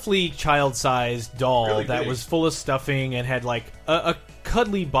roughly child-sized doll Really that big. was full of stuffing and had like a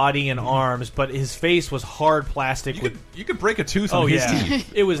cuddly body and arms, but his face was hard plastic. You could break a tooth on his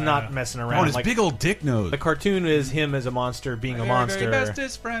teeth. It was not messing around. On his big old dick nose. The cartoon is him as a monster being a monster.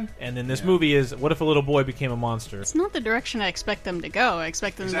 bestest friend. And then this movie is, what if a little boy became a monster? It's not the direction I expect them to go. I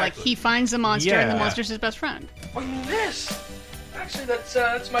expect them Exactly. like he finds a monster and the Yeah. monster's his best friend. Oh, this? Actually,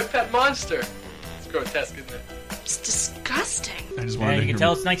 that's my pet monster. It's grotesque, isn't it? It's disgusting. I just Yeah, you can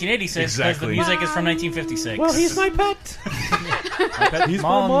tell it's 1986 because the music is from 1956. Well, he's my pet. He's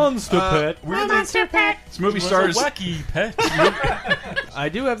my monster pet. My monster pet. This movie He was stars... a wacky pet. I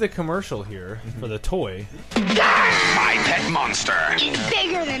do have the commercial here for the toy. My Pet Monster. He's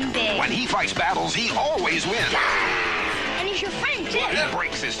bigger than big. When he fights battles, he always wins. And he's your friend, too. He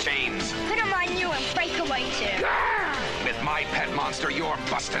breaks his chains. Put him on you and break away, too. With My Pet Monster, you're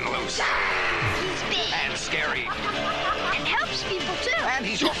busting loose. He's big. And scary. And helps people, too. And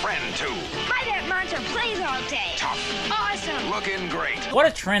he's your friend, too. My pet monster plays all day. Tough. Awesome. Looking great. I want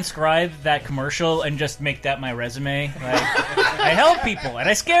to transcribe that commercial and just make that my resume. Like, I help people, and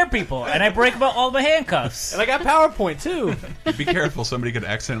I scare people, and I break all my handcuffs. And I got PowerPoint, too. Be careful, somebody could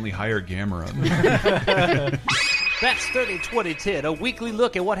accidentally hire Gamera on That's 30 2010, a weekly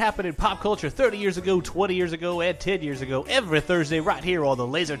look at what happened in pop culture 30 years ago, 20 years ago, and 10 years ago, every Thursday right here on the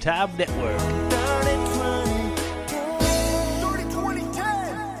Laser Time Network.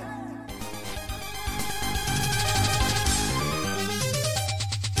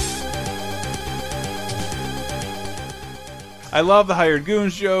 I love the hired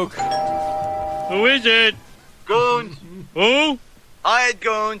goons joke. Who is it? Goons. Who? Hired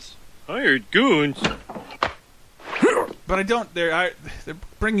goons. Hired goons? But I don't. They're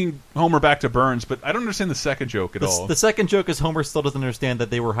bringing Homer back to Burns, but I don't understand the second joke at all. The second joke is Homer still doesn't understand that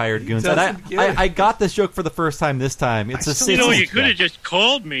they were hired goons. And doesn't get it. I got this joke for the first time this time. It's a You know, you could have just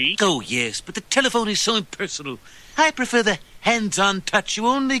called me. Oh, yes, but the telephone is so impersonal. I prefer the hands-on touch you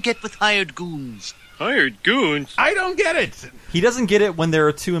only get with hired goons. Hired goons? I don't get it. He doesn't get it when there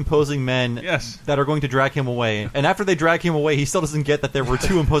are two imposing men Yes. that are going to drag him away. And after they drag him away, he still doesn't get that there were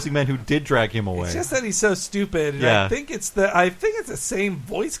two imposing men who did drag him away. It's just that he's so stupid. And Yeah. I think it's the same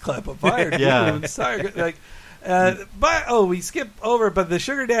voice clip of hired Yeah. goons. But we skip over. But the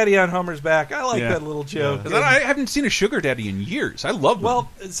sugar daddy on Homer's back. I like that little joke. Yeah. I haven't seen a sugar daddy in years. I love them.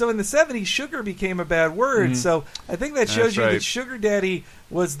 Well, so in the 70s, sugar became a bad word. So I think that shows That's you right. that sugar daddy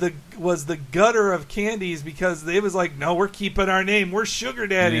was the gutter of candies because it was like, no, we're keeping our name. We're sugar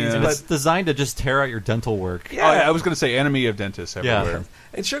daddies. And But it's designed to just tear out your dental work. Oh, yeah, I was going to say enemy of dentists everywhere.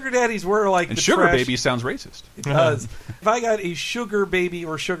 And sugar daddies were like And the sugar trash. baby sounds racist. It does. If I got a sugar baby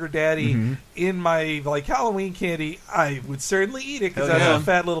or sugar daddy in my Halloween candy, I would certainly eat it because Hell I yeah. was a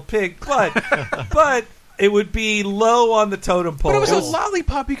fat little pig. But it would be low on the totem pole. But it was a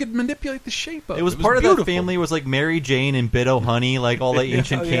lollipop. You could manipulate the shape of. It was part of that family was like Mary Jane and Bit O'Honey, like all the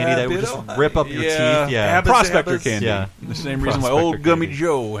ancient candy that would just rip up your teeth. Yeah, Prospector candy. Yeah, the same reason why old Gummy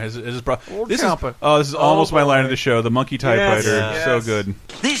Joe has his this Champa. this is almost my line of the show. The monkey typewriter, Yes. so good.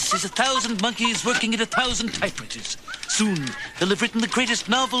 This is 1,000 monkeys working at 1,000 typewriters. Soon, they'll have written the greatest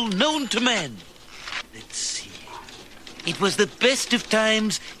novel known to man. Let's see. It was the best of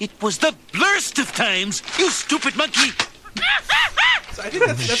times. It was the blurst of times. You stupid monkey. I think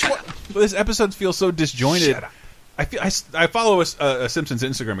that's what this episode feels so disjointed. I follow a Simpsons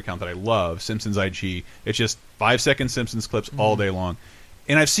Instagram account that I love, Simpsons IG. It's just 5-second Simpsons clips all day long.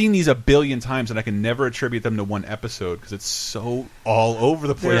 And I've seen these a billion times, and I can never attribute them to one episode because it's so all over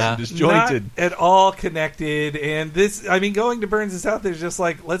the place and disjointed. Not at all connected. And this, I mean, going to Burns' house, there's just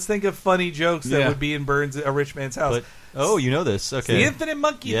like, let's think of funny jokes that would be in A Rich Man's House. But, you know this. Okay. The infinite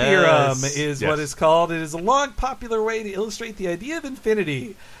monkey theorem is what it's called. It is a long, popular way to illustrate the idea of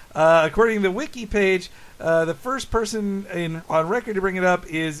infinity. According to the wiki page, the first person on record to bring it up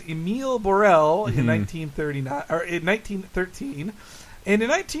is Emile Borel in 1913. And in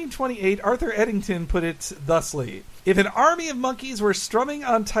 1928, Arthur Eddington put it thusly: if an army of monkeys were strumming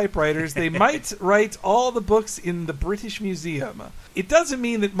on typewriters, they might write all the books in the British Museum. It doesn't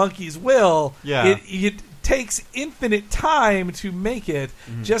mean that monkeys will. Yeah. It takes infinite time to make it.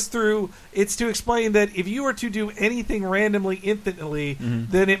 It's to explain that if you were to do anything randomly infinitely,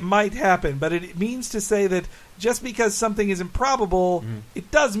 then it might happen. But it means to say that just because something is improbable,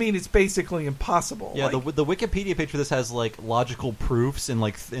 it does mean it's basically impossible. Yeah, the Wikipedia page for this has like logical proofs and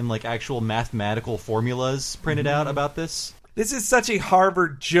like actual mathematical formulas printed out about this. This is such a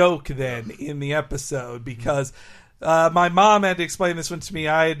Harvard joke then in the episode because my mom had to explain this one to me.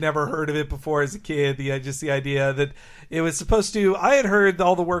 I had never heard of it before as a kid. The idea that it was supposed to. I had heard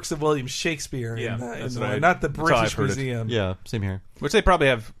all the works of William Shakespeare, not the British Museum. Yeah, same here. Which they probably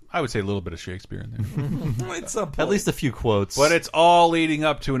have. I would say a little bit of Shakespeare in there. At least a few quotes. But it's all leading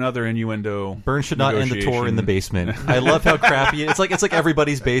up to another innuendo. Burns should not end the tour in the basement. I love how crappy it's like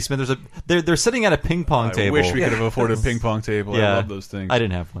everybody's basement. They're sitting at a ping pong table. I wish we could have afforded a ping pong table. I love those things. I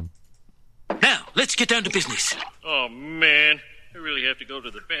didn't have one. Now, let's get down to business. Oh, man. I really have to go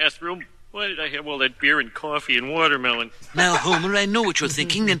to the bathroom. Why did I have all that beer and coffee and watermelon? Now, Homer, I know what you're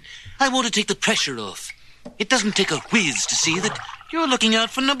thinking, and I want to take the pressure off. It doesn't take a whiz to see that you're looking out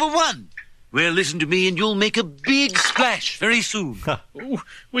for number one. Well, listen to me, and you'll make a big splash very soon. Ooh,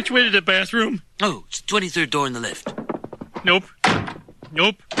 which way to the bathroom? Oh, it's the 23rd door on the left. Nope.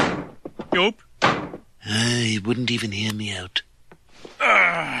 You wouldn't even hear me out.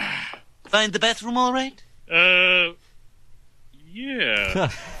 Find the bathroom all right? Yeah.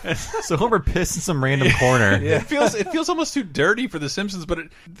 So Homer pissed in some random corner. It feels almost too dirty for The Simpsons, but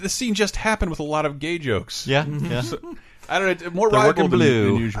the scene just happened with a lot of gay jokes. Yeah. So, I don't know, more They're rival working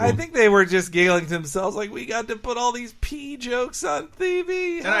blue. than usual. I think they were just giggling to themselves, like, we got to put all these pee jokes on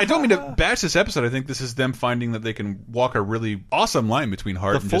TV. And I don't mean to bash this episode. I think this is them finding that they can walk a really awesome line between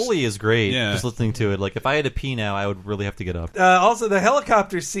Hart The and Foley is great. Yeah. Just listening to it. Like, if I had to pee now, I would really have to get up. Also, the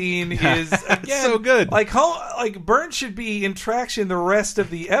helicopter scene is, again, so good. Like Burns should be in traction the rest of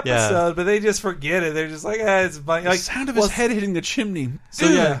the episode, but they just forget it. They're just like, it's fine. Like, the sound of his head hitting the chimney. So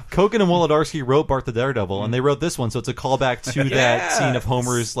yeah, Kogan and Wolodarski wrote Bart the Daredevil, and they wrote this one, so it's a callback to that scene of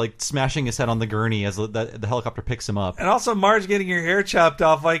Homer's like smashing his head on the gurney as the helicopter picks him up. And also Marge getting her hair chopped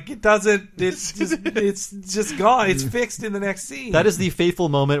off. Like, it doesn't. It's just gone. It's fixed in the next scene. That is the fateful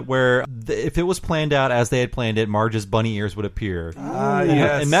moment where, if it was planned out as they had planned it, Marge's bunny ears would appear.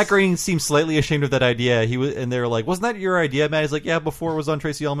 Yes. And Matt Groening seems slightly ashamed of that idea. And they were like, "Wasn't that your idea, Matt?" He's like, "Yeah, before it was on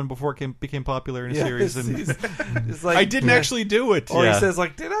Tracy Ullman, before it became popular in a series." And He's like, I didn't actually do it. Or he says,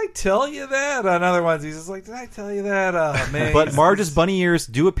 like, "Did I tell you that?" On other ones, he's just like, "Did I tell you that?" Oh man! But Marge's bunny ears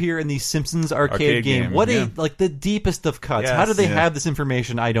do appear in the Simpsons arcade game. What like the deepest of cuts. Yes. How do they have this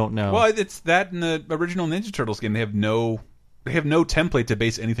information? I don't know. Well, it's that in the original Ninja Turtles game. They have no template to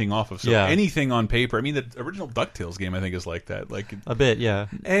base anything off of. So anything on paper. I mean, the original DuckTales game, I think, is like that. Like a bit, yeah.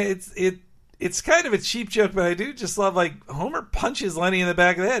 And it's kind of a cheap joke, but I do just love, like, Homer punches Lenny in the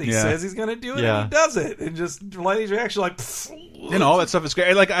back of the head. He says he's going to do it, and he does it. And just Lenny's reaction, like, and all that stuff is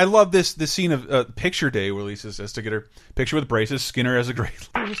great. Like, I love this scene of Picture Day where Lisa says to get her picture with braces. Skinner has a great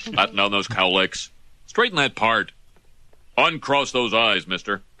Batten down those cowlicks. Straighten that part. Uncross those eyes,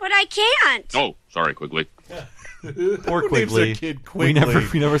 mister. But I can't. Oh, sorry, Quigley. Poor Quigley. Kid We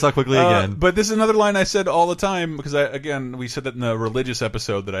Quigley. never saw Quigley again. But this is another line I said all the time because we said that in the religious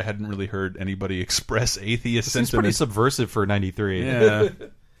episode that I hadn't really heard anybody express atheist It seems sentiment. pretty subversive for 93. Yeah.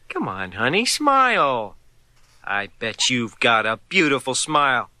 Come on, honey, smile. I bet you've got a beautiful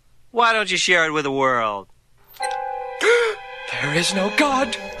smile. Why don't you share it with the world? There is no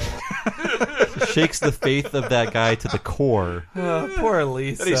God. shakes the faith of that guy to the core. Poor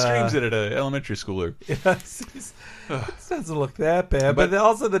Lisa. And he screams it at an elementary schooler. Yes, it doesn't look that bad. But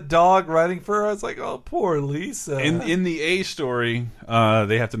also the dog running for her, I was like, oh, poor Lisa. In the A story,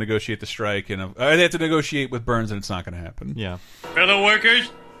 they have to negotiate the strike, and they have to negotiate with Burns, and it's not going to happen. Yeah. Fellow workers,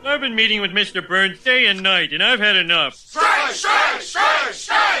 I've been meeting with Mr. Burns day and night, and I've had enough. Strike, strike, strike,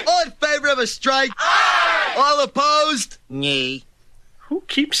 strike! All in favor of a strike? Aye! All opposed? Nay. Who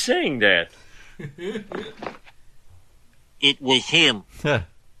keeps saying that? It was him.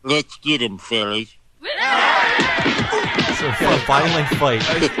 Let's get him, fellas. It's a violent fight.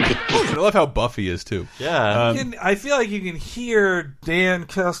 I love how buff he is, too. Yeah. I feel like you can hear Dan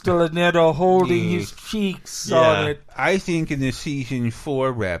Castellaneta holding his cheeks on it. I think in the season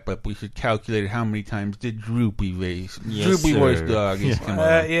 4 wrap-up, we should calculate how many times did Droopy race. Yes, Droopy sir. was dog.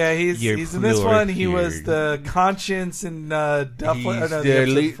 Yeah, he's in this one. He was the conscience in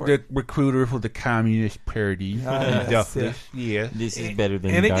the recruiter for the Communist Party. Yes, Yeah. This is better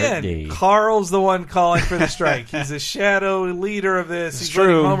than And Dark again, Day. Carl's the one calling for the strike. He's a shadow leader of this. It's He's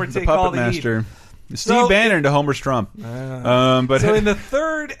letting true. Homer The take all puppet the master. heat. Steve Bannon to Homer's Trump. But so in the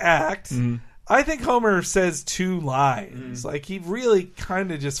third act, I think Homer says 2 lines. Like, he really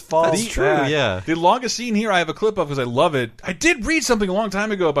kind of just falls That's true, back. yeah. The longest scene here I have a clip of because I love it. I did read something a long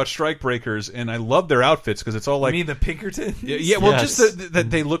time ago about strikebreakers, and I love their outfits because it's all like... You mean the Pinkertons? Yeah, well, Yes. just that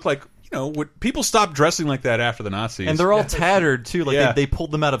they look like... You know, people stopped dressing like that after the Nazis. And they're all tattered, too. Like, they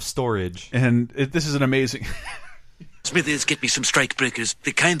pulled them out of storage. And this is an amazing... Smithers, get me some strikebreakers,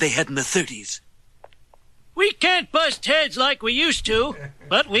 the kind they had in the 30s. We can't bust heads like we used to,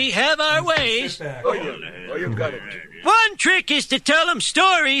 but we have our ways. You got it. One trick is to tell them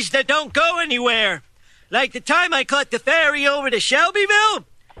stories that don't go anywhere. Like the time I caught the ferry over to Shelbyville,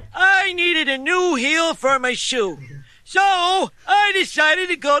 I needed a new heel for my shoe. So I decided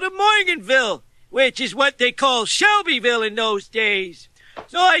to go to Morganville, which is what they call Shelbyville in those days.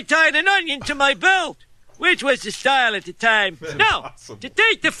 So I tied an onion to my belt, which was the style at the time. Now, to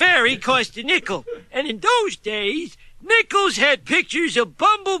take the ferry cost a nickel, and in those days, nickels had pictures of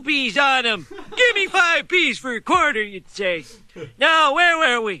bumblebees on them. Give me 5 B's for a quarter, you'd say. Now, where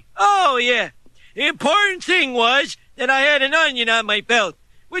were we? Oh, yeah. The important thing was that I had an onion on my belt,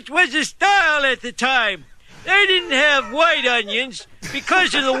 which was the style at the time. They didn't have white onions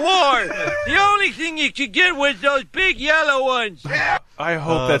because of the war. The only thing you could get was those big yellow ones. I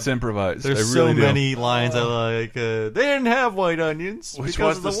hope that's improvised. There's I really so do. many lines I like. They didn't have white onions. Which because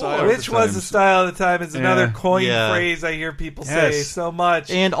was of the the style war. at Which was the style at the time is another coined Yeah. phrase I hear people say so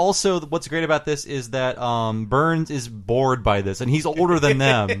much. And also, what's great about this is that Burns is bored by this, and he's older than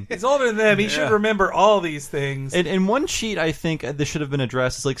them. He's older than them. He should remember all these things. And in one sheet, I think this should have been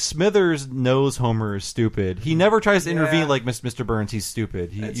addressed. It's like Smithers knows Homer is stupid. He never tries to intervene like Mr. Burns. He's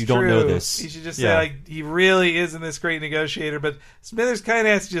stupid. You don't know this. He should just say, like, he really isn't this great negotiator, but Smithers kind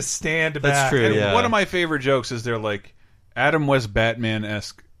of has to just stand back. That's true, And one of my favorite jokes is their like Adam West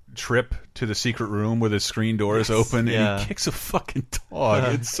Batman-esque trip to the secret room where the screen door is open and he kicks a fucking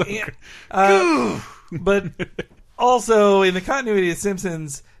dog. It's so but also, in the continuity of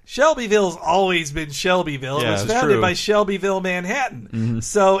Simpsons, Shelbyville's always been Shelbyville. Yeah, it was that's founded true. by Shelbyville, Manhattan.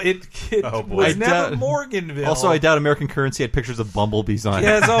 So it was never Morganville. Also, I doubt American Currency had pictures of bumblebees on it.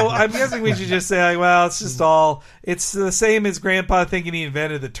 Yeah, so I'm guessing we should just say, like, well, it's just all, it's the same as Grandpa thinking he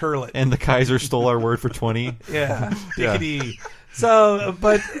invented the turlet. And the Kaiser stole our word for 20. Yeah, dickety. So,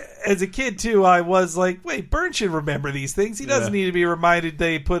 but as a kid, too, I was like, wait, Burns should remember these things. He doesn't need to be reminded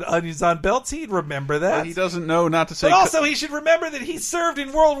they put onions on belts. He'd remember that. But he doesn't know not to say. But also, he should remember that he served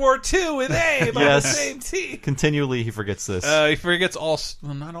in World War II with Abe on the Yes. same team. Continually, he forgets this. He forgets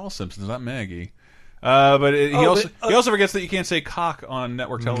not all Simpsons, not Maggie. But he also forgets that you can't say cock on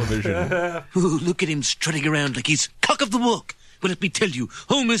network television. Ooh, look at him strutting around like he's cock of the walk. Well, let me tell you,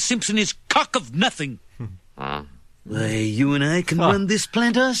 Homer Simpson is cock of nothing. Why, you and I can run this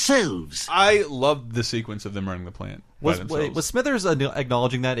plant ourselves. I loved the sequence of them running the plant. Was Smithers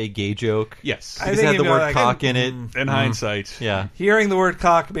acknowledging that a gay joke? Yes. Because it had the word cock in it. In hindsight. Yeah. Hearing the word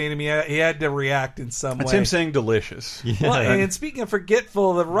cock made him, he had to react in some way. That's him saying delicious. Yeah. Well, and speaking of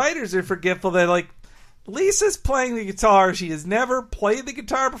forgetful, the writers are forgetful that, like, Lisa's playing the guitar. She has never played the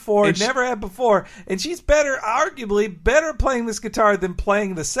guitar before, never had before, and she's arguably better playing this guitar than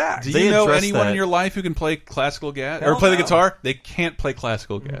pling the sax. Do you know anyone in your life who can play classical gas or play the guitar? They can't play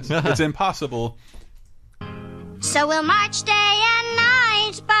classical gas. It's impossible. So we'll march day and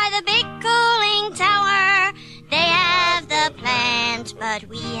night by the big cooling tower. They have the plant, but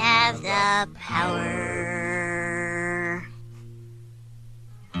we have the power.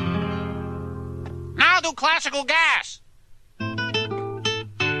 Now do classical gas.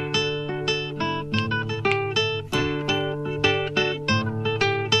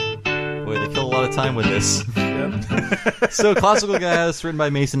 Boy, they kill a lot of time with this. So, Classical Gas, written by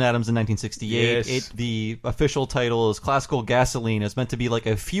Mason Adams in 1968. Yes. The official title is Classical Gasoline. It's meant to be like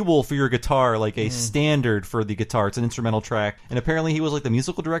a fuel for your guitar, like a standard for the guitar. It's an instrumental track. And apparently he was like the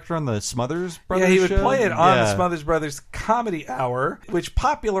musical director on the Smothers Brothers Yeah, he would show. play it on the Smothers Brothers Comedy Hour, which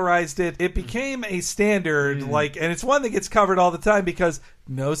popularized it. It became a standard, and it's one that gets covered all the time because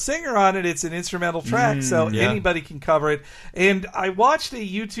no singer on it. It's an instrumental track, so anybody can cover it. And I watched a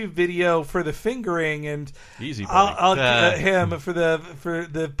YouTube video for the fingering, and Easy, I'll him for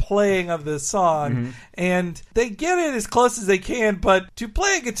the playing of the song, and they get it as close as they can. But to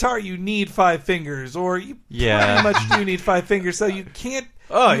play a guitar, you need 5 fingers, or you pretty much do need 5 fingers. So you can't.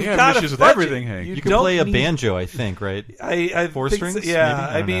 Oh, you have issues with everything, Hank. You can play a banjo, I think, right? I 4 think strings? So,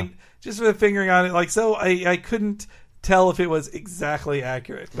 yeah, maybe? I mean, just with the fingering on it, I couldn't tell if it was exactly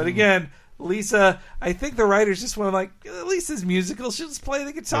accurate. But again, Lisa, I think the writers just want to Lisa's musical. She'll just play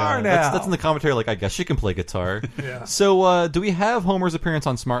the guitar now. That's in the commentary. Like, I guess she can play guitar. Yeah. So, do we have Homer's appearance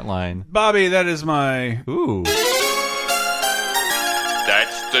on Smartline? Bobby, that is my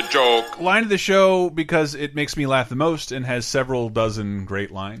That's the joke. line of the show because it makes me laugh the most and has several dozen great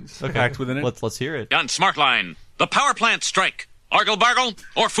lines packed within it. Let's hear it. On Smartline, the power plant strike. Argle bargle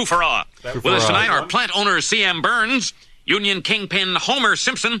or foofara. With us tonight are plant owner C.M. Burns, union kingpin Homer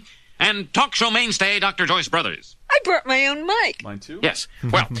Simpson, and talk show mainstay Dr. Joyce Brothers. I brought my own mic. Mine too? Yes.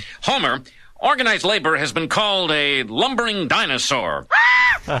 Well, Homer, organized labor has been called a lumbering dinosaur.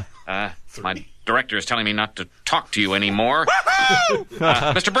 My director is telling me not to talk to you anymore.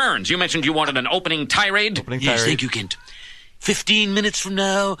 Mr. Burns, you mentioned you wanted an opening tirade. Yes, thank you, Kent. 15 minutes from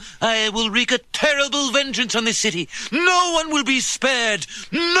now, I will wreak a terrible vengeance on this city. No one will be spared.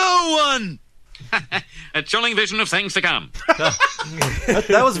 No one! A chilling vision of things to come.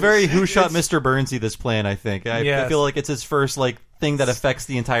 That was very Who Shot Mr. Burnsy, this plan, I think. I feel like it's his first thing that affects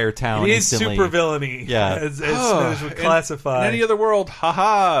the entire town It is instantly. super villainy, as Smithers would classify. In any other world,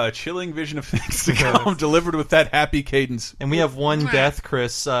 haha, chilling vision of things to come, delivered with that happy cadence. And we have one death,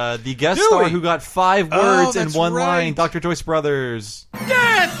 Chris. The guest star who got 5 words in one line, Dr. Joyce Brothers.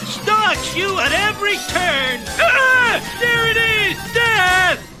 Death stalks you at every turn. Ah, there it is,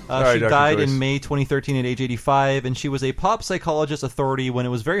 death. She died in May 2013 at age 85, and she was a pop psychologist authority when it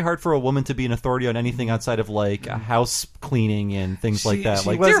was very hard for a woman to be an authority on anything outside of like house cleaning and things like that.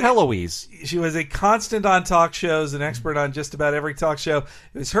 Like, dear Heloise. She was a constant on talk shows, an expert on just about every talk show.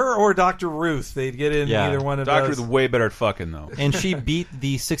 It was her or Dr. Ruth. They'd get in either one of Dr. those. Ruth way better at fucking, though. And she beat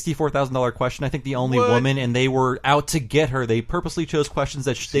the $64,000 question. I think the only woman, and they were out to get her. They purposely chose questions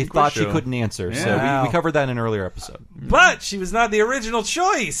that they thought she couldn't answer. Yeah. So we covered that in an earlier episode. But she was not the original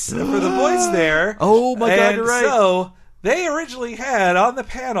choice for the voice there. Oh my God, you're right. So they originally had on the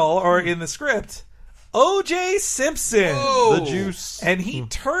panel or in the script O.J. Simpson. The juice. And he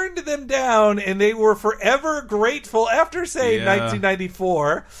turned them down, and they were forever grateful after saying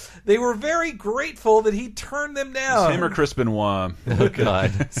 1994. They were very grateful that he turned them down. It's him or Chris Benoit. Oh,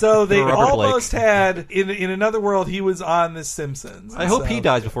 God. So they Robert almost Blake. had, in another world, he was on The Simpsons. I hope he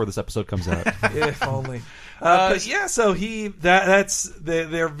dies before this episode comes out. If only. But yeah, so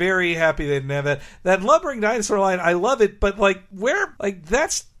they're very happy they didn't have that. That lumbering dinosaur line, I love it, but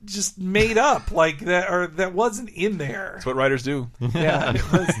that's just made up, like that, or that wasn't in there. That's what writers do. Yeah,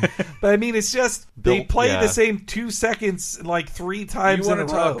 but I mean, it's just they play the same 2 seconds like 3 times You in a want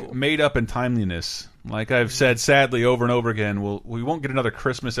to row. talk made up and timeliness? Like I've said, sadly over and over again, we won't get another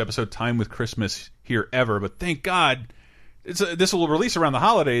Christmas episode, Time with Christmas, here ever. But thank God. This will release around the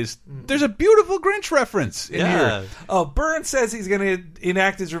holidays. There's a beautiful Grinch reference in here. Oh, Burns says he's going to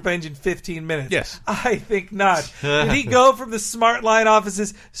enact his revenge in 15 minutes. Yes. I think not. Did he go from the Smart Line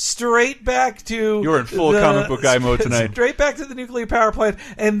offices straight back to... You're in full comic book guy mode tonight. Straight back to the nuclear power plant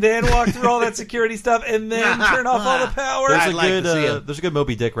and then walk through all that security stuff and then turn off all the power? There's a good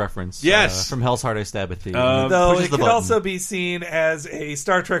Moby Dick reference. Yes. From Hell's Heart I Stab at Thee. Though it could also be seen as a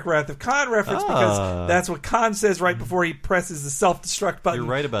Star Trek Wrath of Khan reference because that's what Khan says right before he presses the self-destruct button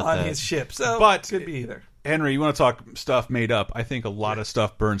on his ship. So but could be either. Henry, you want to talk stuff made up? I think a lot of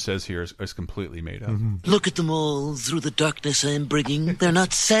stuff Burns says here is completely made up. Look at them all through the darkness I am bringing. They're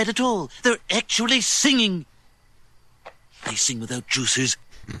not sad at all. They're actually singing. They sing without juicers.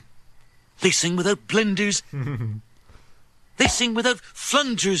 They sing without blenders. They sing without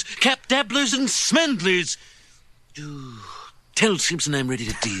flungers, cap dabblers, and smandlers. Tell Simpson I'm ready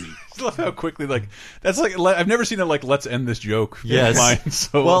to deal. I love how quickly, that's I've never seen it let's end this joke. Yes. Line,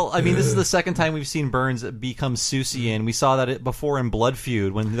 so. Well, I mean, this is the second time we've seen Burns become Susian. We saw that before in Blood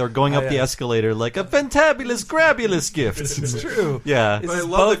Feud when they're going up the escalator like a fantabulous, grabulous gift. It's true. Yeah. But I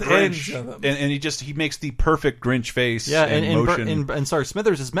love the Grinch. And he makes the perfect Grinch face. Yeah, and motion. and sorry,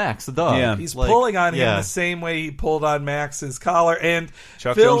 Smithers is Max, the dog. Yeah. He's pulling on him the same way he pulled on Max's collar. And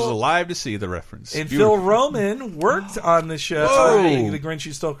Chuck Jones is alive to see the reference. And Phil Roman worked on the show, The Grinch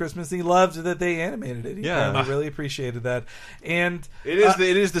Who Stole Christmas. And he loved that they animated it. He really appreciated that. And it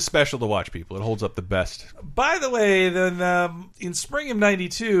is the special to watch, people. It holds up the best. By the way, then in spring of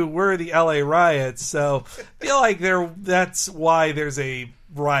 '92 were the LA riots, so I feel like that's why there's a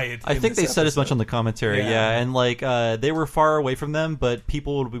riot. I think they said as much on the commentary, and they were far away from them, but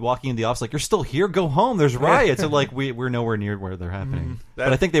people would be walking in the office like, "You're still here? Go home. There's riots." And we're nowhere near where they're happening.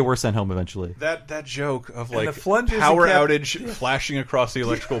 But I think they were sent home eventually. That joke of the flungers power outage flashing across the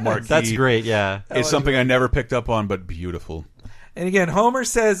electrical marquee. That's great. Yeah, it's something I never picked up on, but beautiful. And again, Homer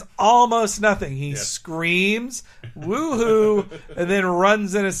says almost nothing. He screams, woohoo, and then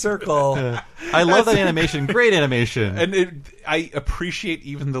runs in a circle. I love that animation. Great animation. And I appreciate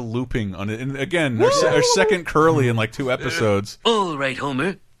even the looping on it. And again, our second Curly in 2 episodes. All right,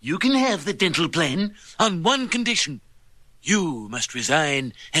 Homer. You can have the dental plan on one condition. You must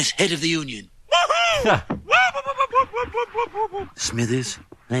resign as head of the union. Smithers,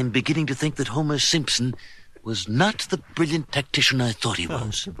 I'm beginning to think that Homer Simpson was not the brilliant tactician I thought he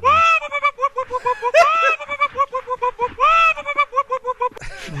was.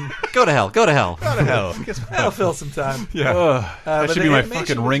 Go to hell. Go to hell. Go to hell. That'll fill some time. Yeah. That should be my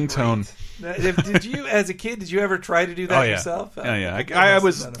fucking ringtone. Did you, as a kid, did you ever try to do that yourself? I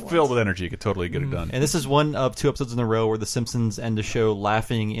was filled with energy. I could totally get it done. And this is one of 2 episodes in a row where the Simpsons end the show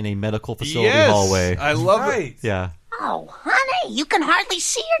laughing in a medical facility hallway. I love it. Yeah. Oh, honey, you can hardly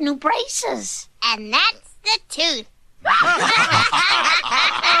see your new braces. And that's the tooth.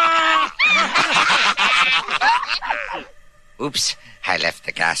 Oops, I left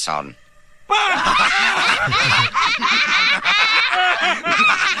the gas on.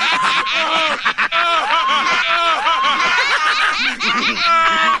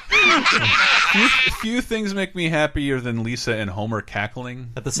 Few things make me happier than Lisa and Homer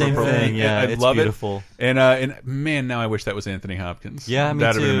cackling at the same thing. Yeah, I it's love beautiful. It. And man, now I wish that was Anthony Hopkins. Yeah, me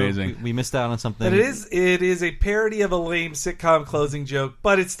that'd too. have been amazing. We missed out on something. But it is a parody of a lame sitcom closing joke,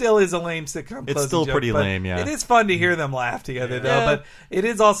 but it still is a lame sitcom closing joke. It's still pretty lame, yeah. It is fun to hear them laugh together, though. But it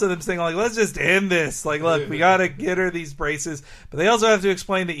is also them saying, like, let's just end this. Like, look, we got to get her these braces. But they also have to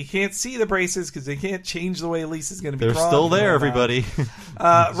explain that you can't see the braces because they can't change the way Lisa's going to be They're drawn. still there, everybody.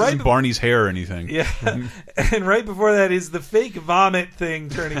 This isn't Barney's hair or anything. Yeah. And right before that is the fake vomit thing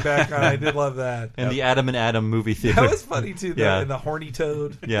turning back on. I did love that. And the Adam and Adam movie theater. That was funny, too. Yeah. And the horny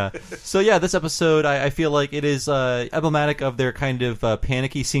toad. Yeah. So, yeah, this episode, I feel like it is emblematic of their kind of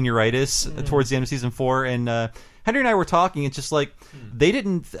panicky senioritis towards the end of season 4. And Henry and I were talking. It's just like they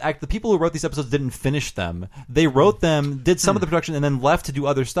didn't the people who wrote these episodes didn't finish them. They wrote them, did some of the production, and then left to do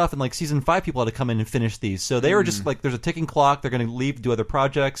other stuff. And like season 5, people had to come in and finish these. So they were just like, there's a ticking clock. They're going to leave, do other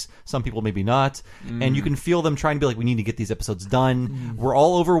projects. Some people maybe not. And you can feel them trying to be like, we need to get these episodes done. We're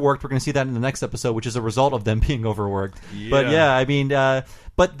all overworked. We're going to see that in the next episode, which is a result of them being overworked. But yeah, I mean.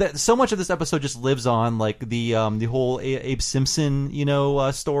 But so much of this episode just lives on, like the whole Abe Simpson,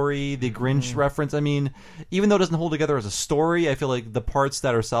 story, the Grinch reference. I mean, even though it doesn't hold together as a story, I feel like the parts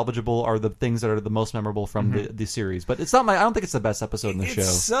that are salvageable are the things that are the most memorable from the series. But it's not I don't think it's the best episode in the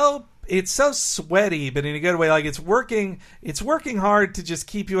show. It's so sweaty, but in a good way. Like it's working hard to just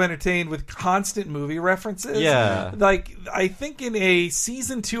keep you entertained with constant movie references. Yeah. Like I think in a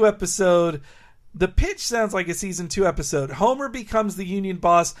season 2 episode. The pitch sounds like a season 2 episode. Homer becomes the union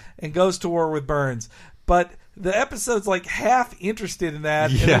boss and goes to war with Burns. But the episode's like half interested in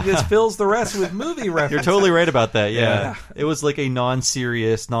that, and it just fills the rest with movie references. You're totally right about that. Yeah. It was like a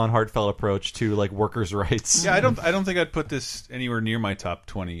non-serious, non-heartfelt approach to like workers' rights. Yeah, I don't think I'd put this anywhere near my top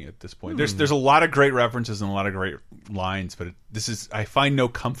 20 at this point. There's a lot of great references and a lot of great lines, but I find no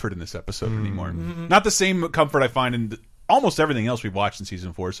comfort in this episode anymore. Not the same comfort I find in almost everything else we've watched in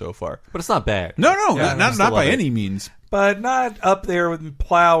season 4 so far. But it's not bad. No, not by any means. But not up there with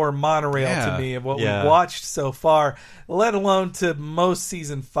Plow or Monorail to me of what we've watched so far, let alone to most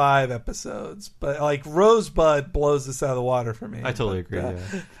season 5 episodes. But like Rosebud blows this out of the water for me. I totally agree.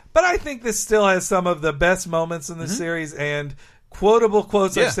 But I think this still has some of the best moments in the series and quotable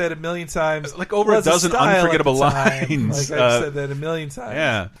quotes I've said a million times. Like over a dozen unforgettable lines. Like I've said that a million times.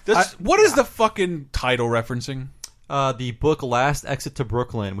 Yeah. What is the fucking title referencing? The book Last Exit to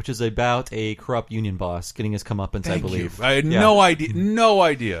Brooklyn, which is about a corrupt union boss getting his comeuppance, I believe. I had no idea. No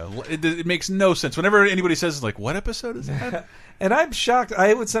idea. It makes no sense. Whenever anybody says, like, what episode is that? And I'm shocked.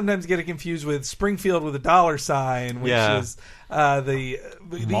 I would sometimes get it confused with Springfield with a dollar sign, which is the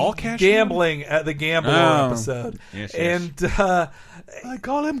mall cashier? gambling at the Gambler episode. Yes. And I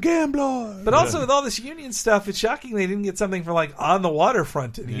call him Gambler. But also with all this union stuff, it's shocking they didn't get something from like On the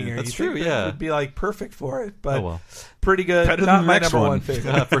Waterfront in here. That's true. It would be like perfect for it. But pretty good. Better not my number one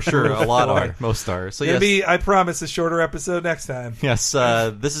favorite. For sure. A lot are. Most are. So maybe I promise a shorter episode next time. Yes.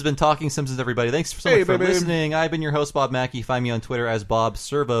 This has been Talking Simpsons, everybody. Thanks so much for listening. I've been your host, Bob Mackey. Find me on Twitter as Bob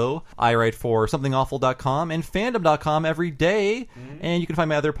Servo. I write for somethingawful.com and fandom.com every day. And you can find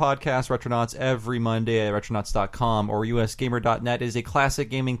my other podcast, Retronauts, every Monday at retronauts.com or usgamer.net. It is a classic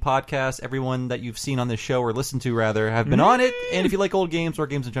gaming podcast. Everyone that you've seen on this show or listened to, rather, have been on it. And if you like old games or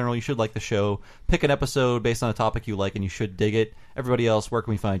games in general, you should like the show. Pick an episode based on a topic you like, and you should dig it. Everybody else, where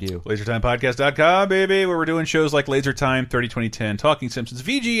can we find you? LaserTimePodcast.com, baby, where we're doing shows like Laser Time, 30-2010, Talking Simpsons,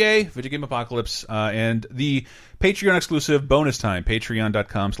 VGA, Video Game Apocalypse, and the Patreon exclusive Bonus Time.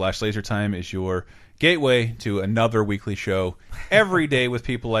 Patreon.com/LaserTime is your gateway to another weekly show every day with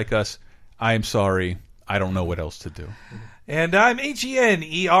people like us. I am sorry. I don't know what else to do. And I'm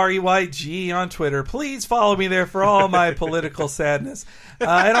HENEREYG on Twitter. Please follow me there for all my political sadness.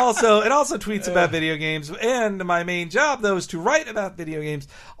 And also tweets about video games. And my main job, though, is to write about video games,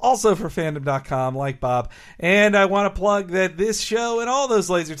 also for fandom.com, like Bob. And I want to plug that this show and all those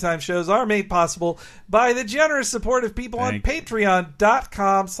Laser Time shows are made possible by the generous support of people on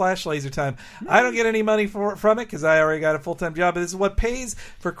patreon.com/lasertime. I don't get any money from it because I already got a full-time job, but this is what pays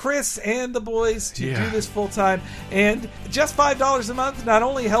for Chris and the boys to do this full-time. And just $5 a month not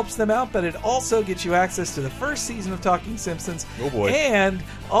only helps them out, but it also gets you access to the first season of Talking Simpsons. Oh boy. And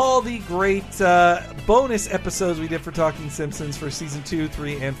all the great bonus episodes we did for Talking Simpsons for season 2,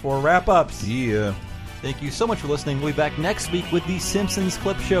 3, and 4 wrap-ups. Yeah. Thank you so much for listening. We'll be back next week with the Simpsons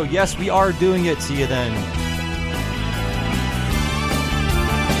Clip Show. Yes, we are doing it. See you then.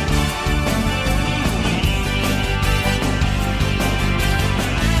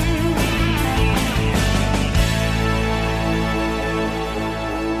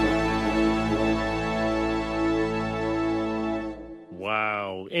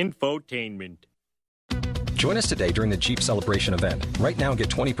 Wow, infotainment. Join us today during the Jeep Celebration event. Right now, get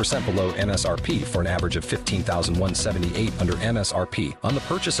 20% below MSRP for an average of $15,178 under MSRP on the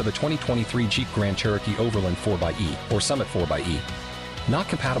purchase of a 2023 Jeep Grand Cherokee Overland 4xE or Summit 4xE. Not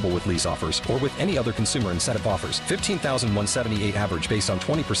compatible with lease offers or with any other consumer incentive offers. $15,178 average based on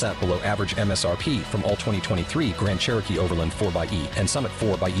 20% below average MSRP from all 2023 Grand Cherokee Overland 4xE and Summit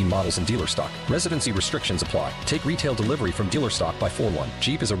 4xE models in dealer stock. Residency restrictions apply. Take retail delivery from dealer stock by 4/1.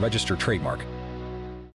 Jeep is a registered trademark.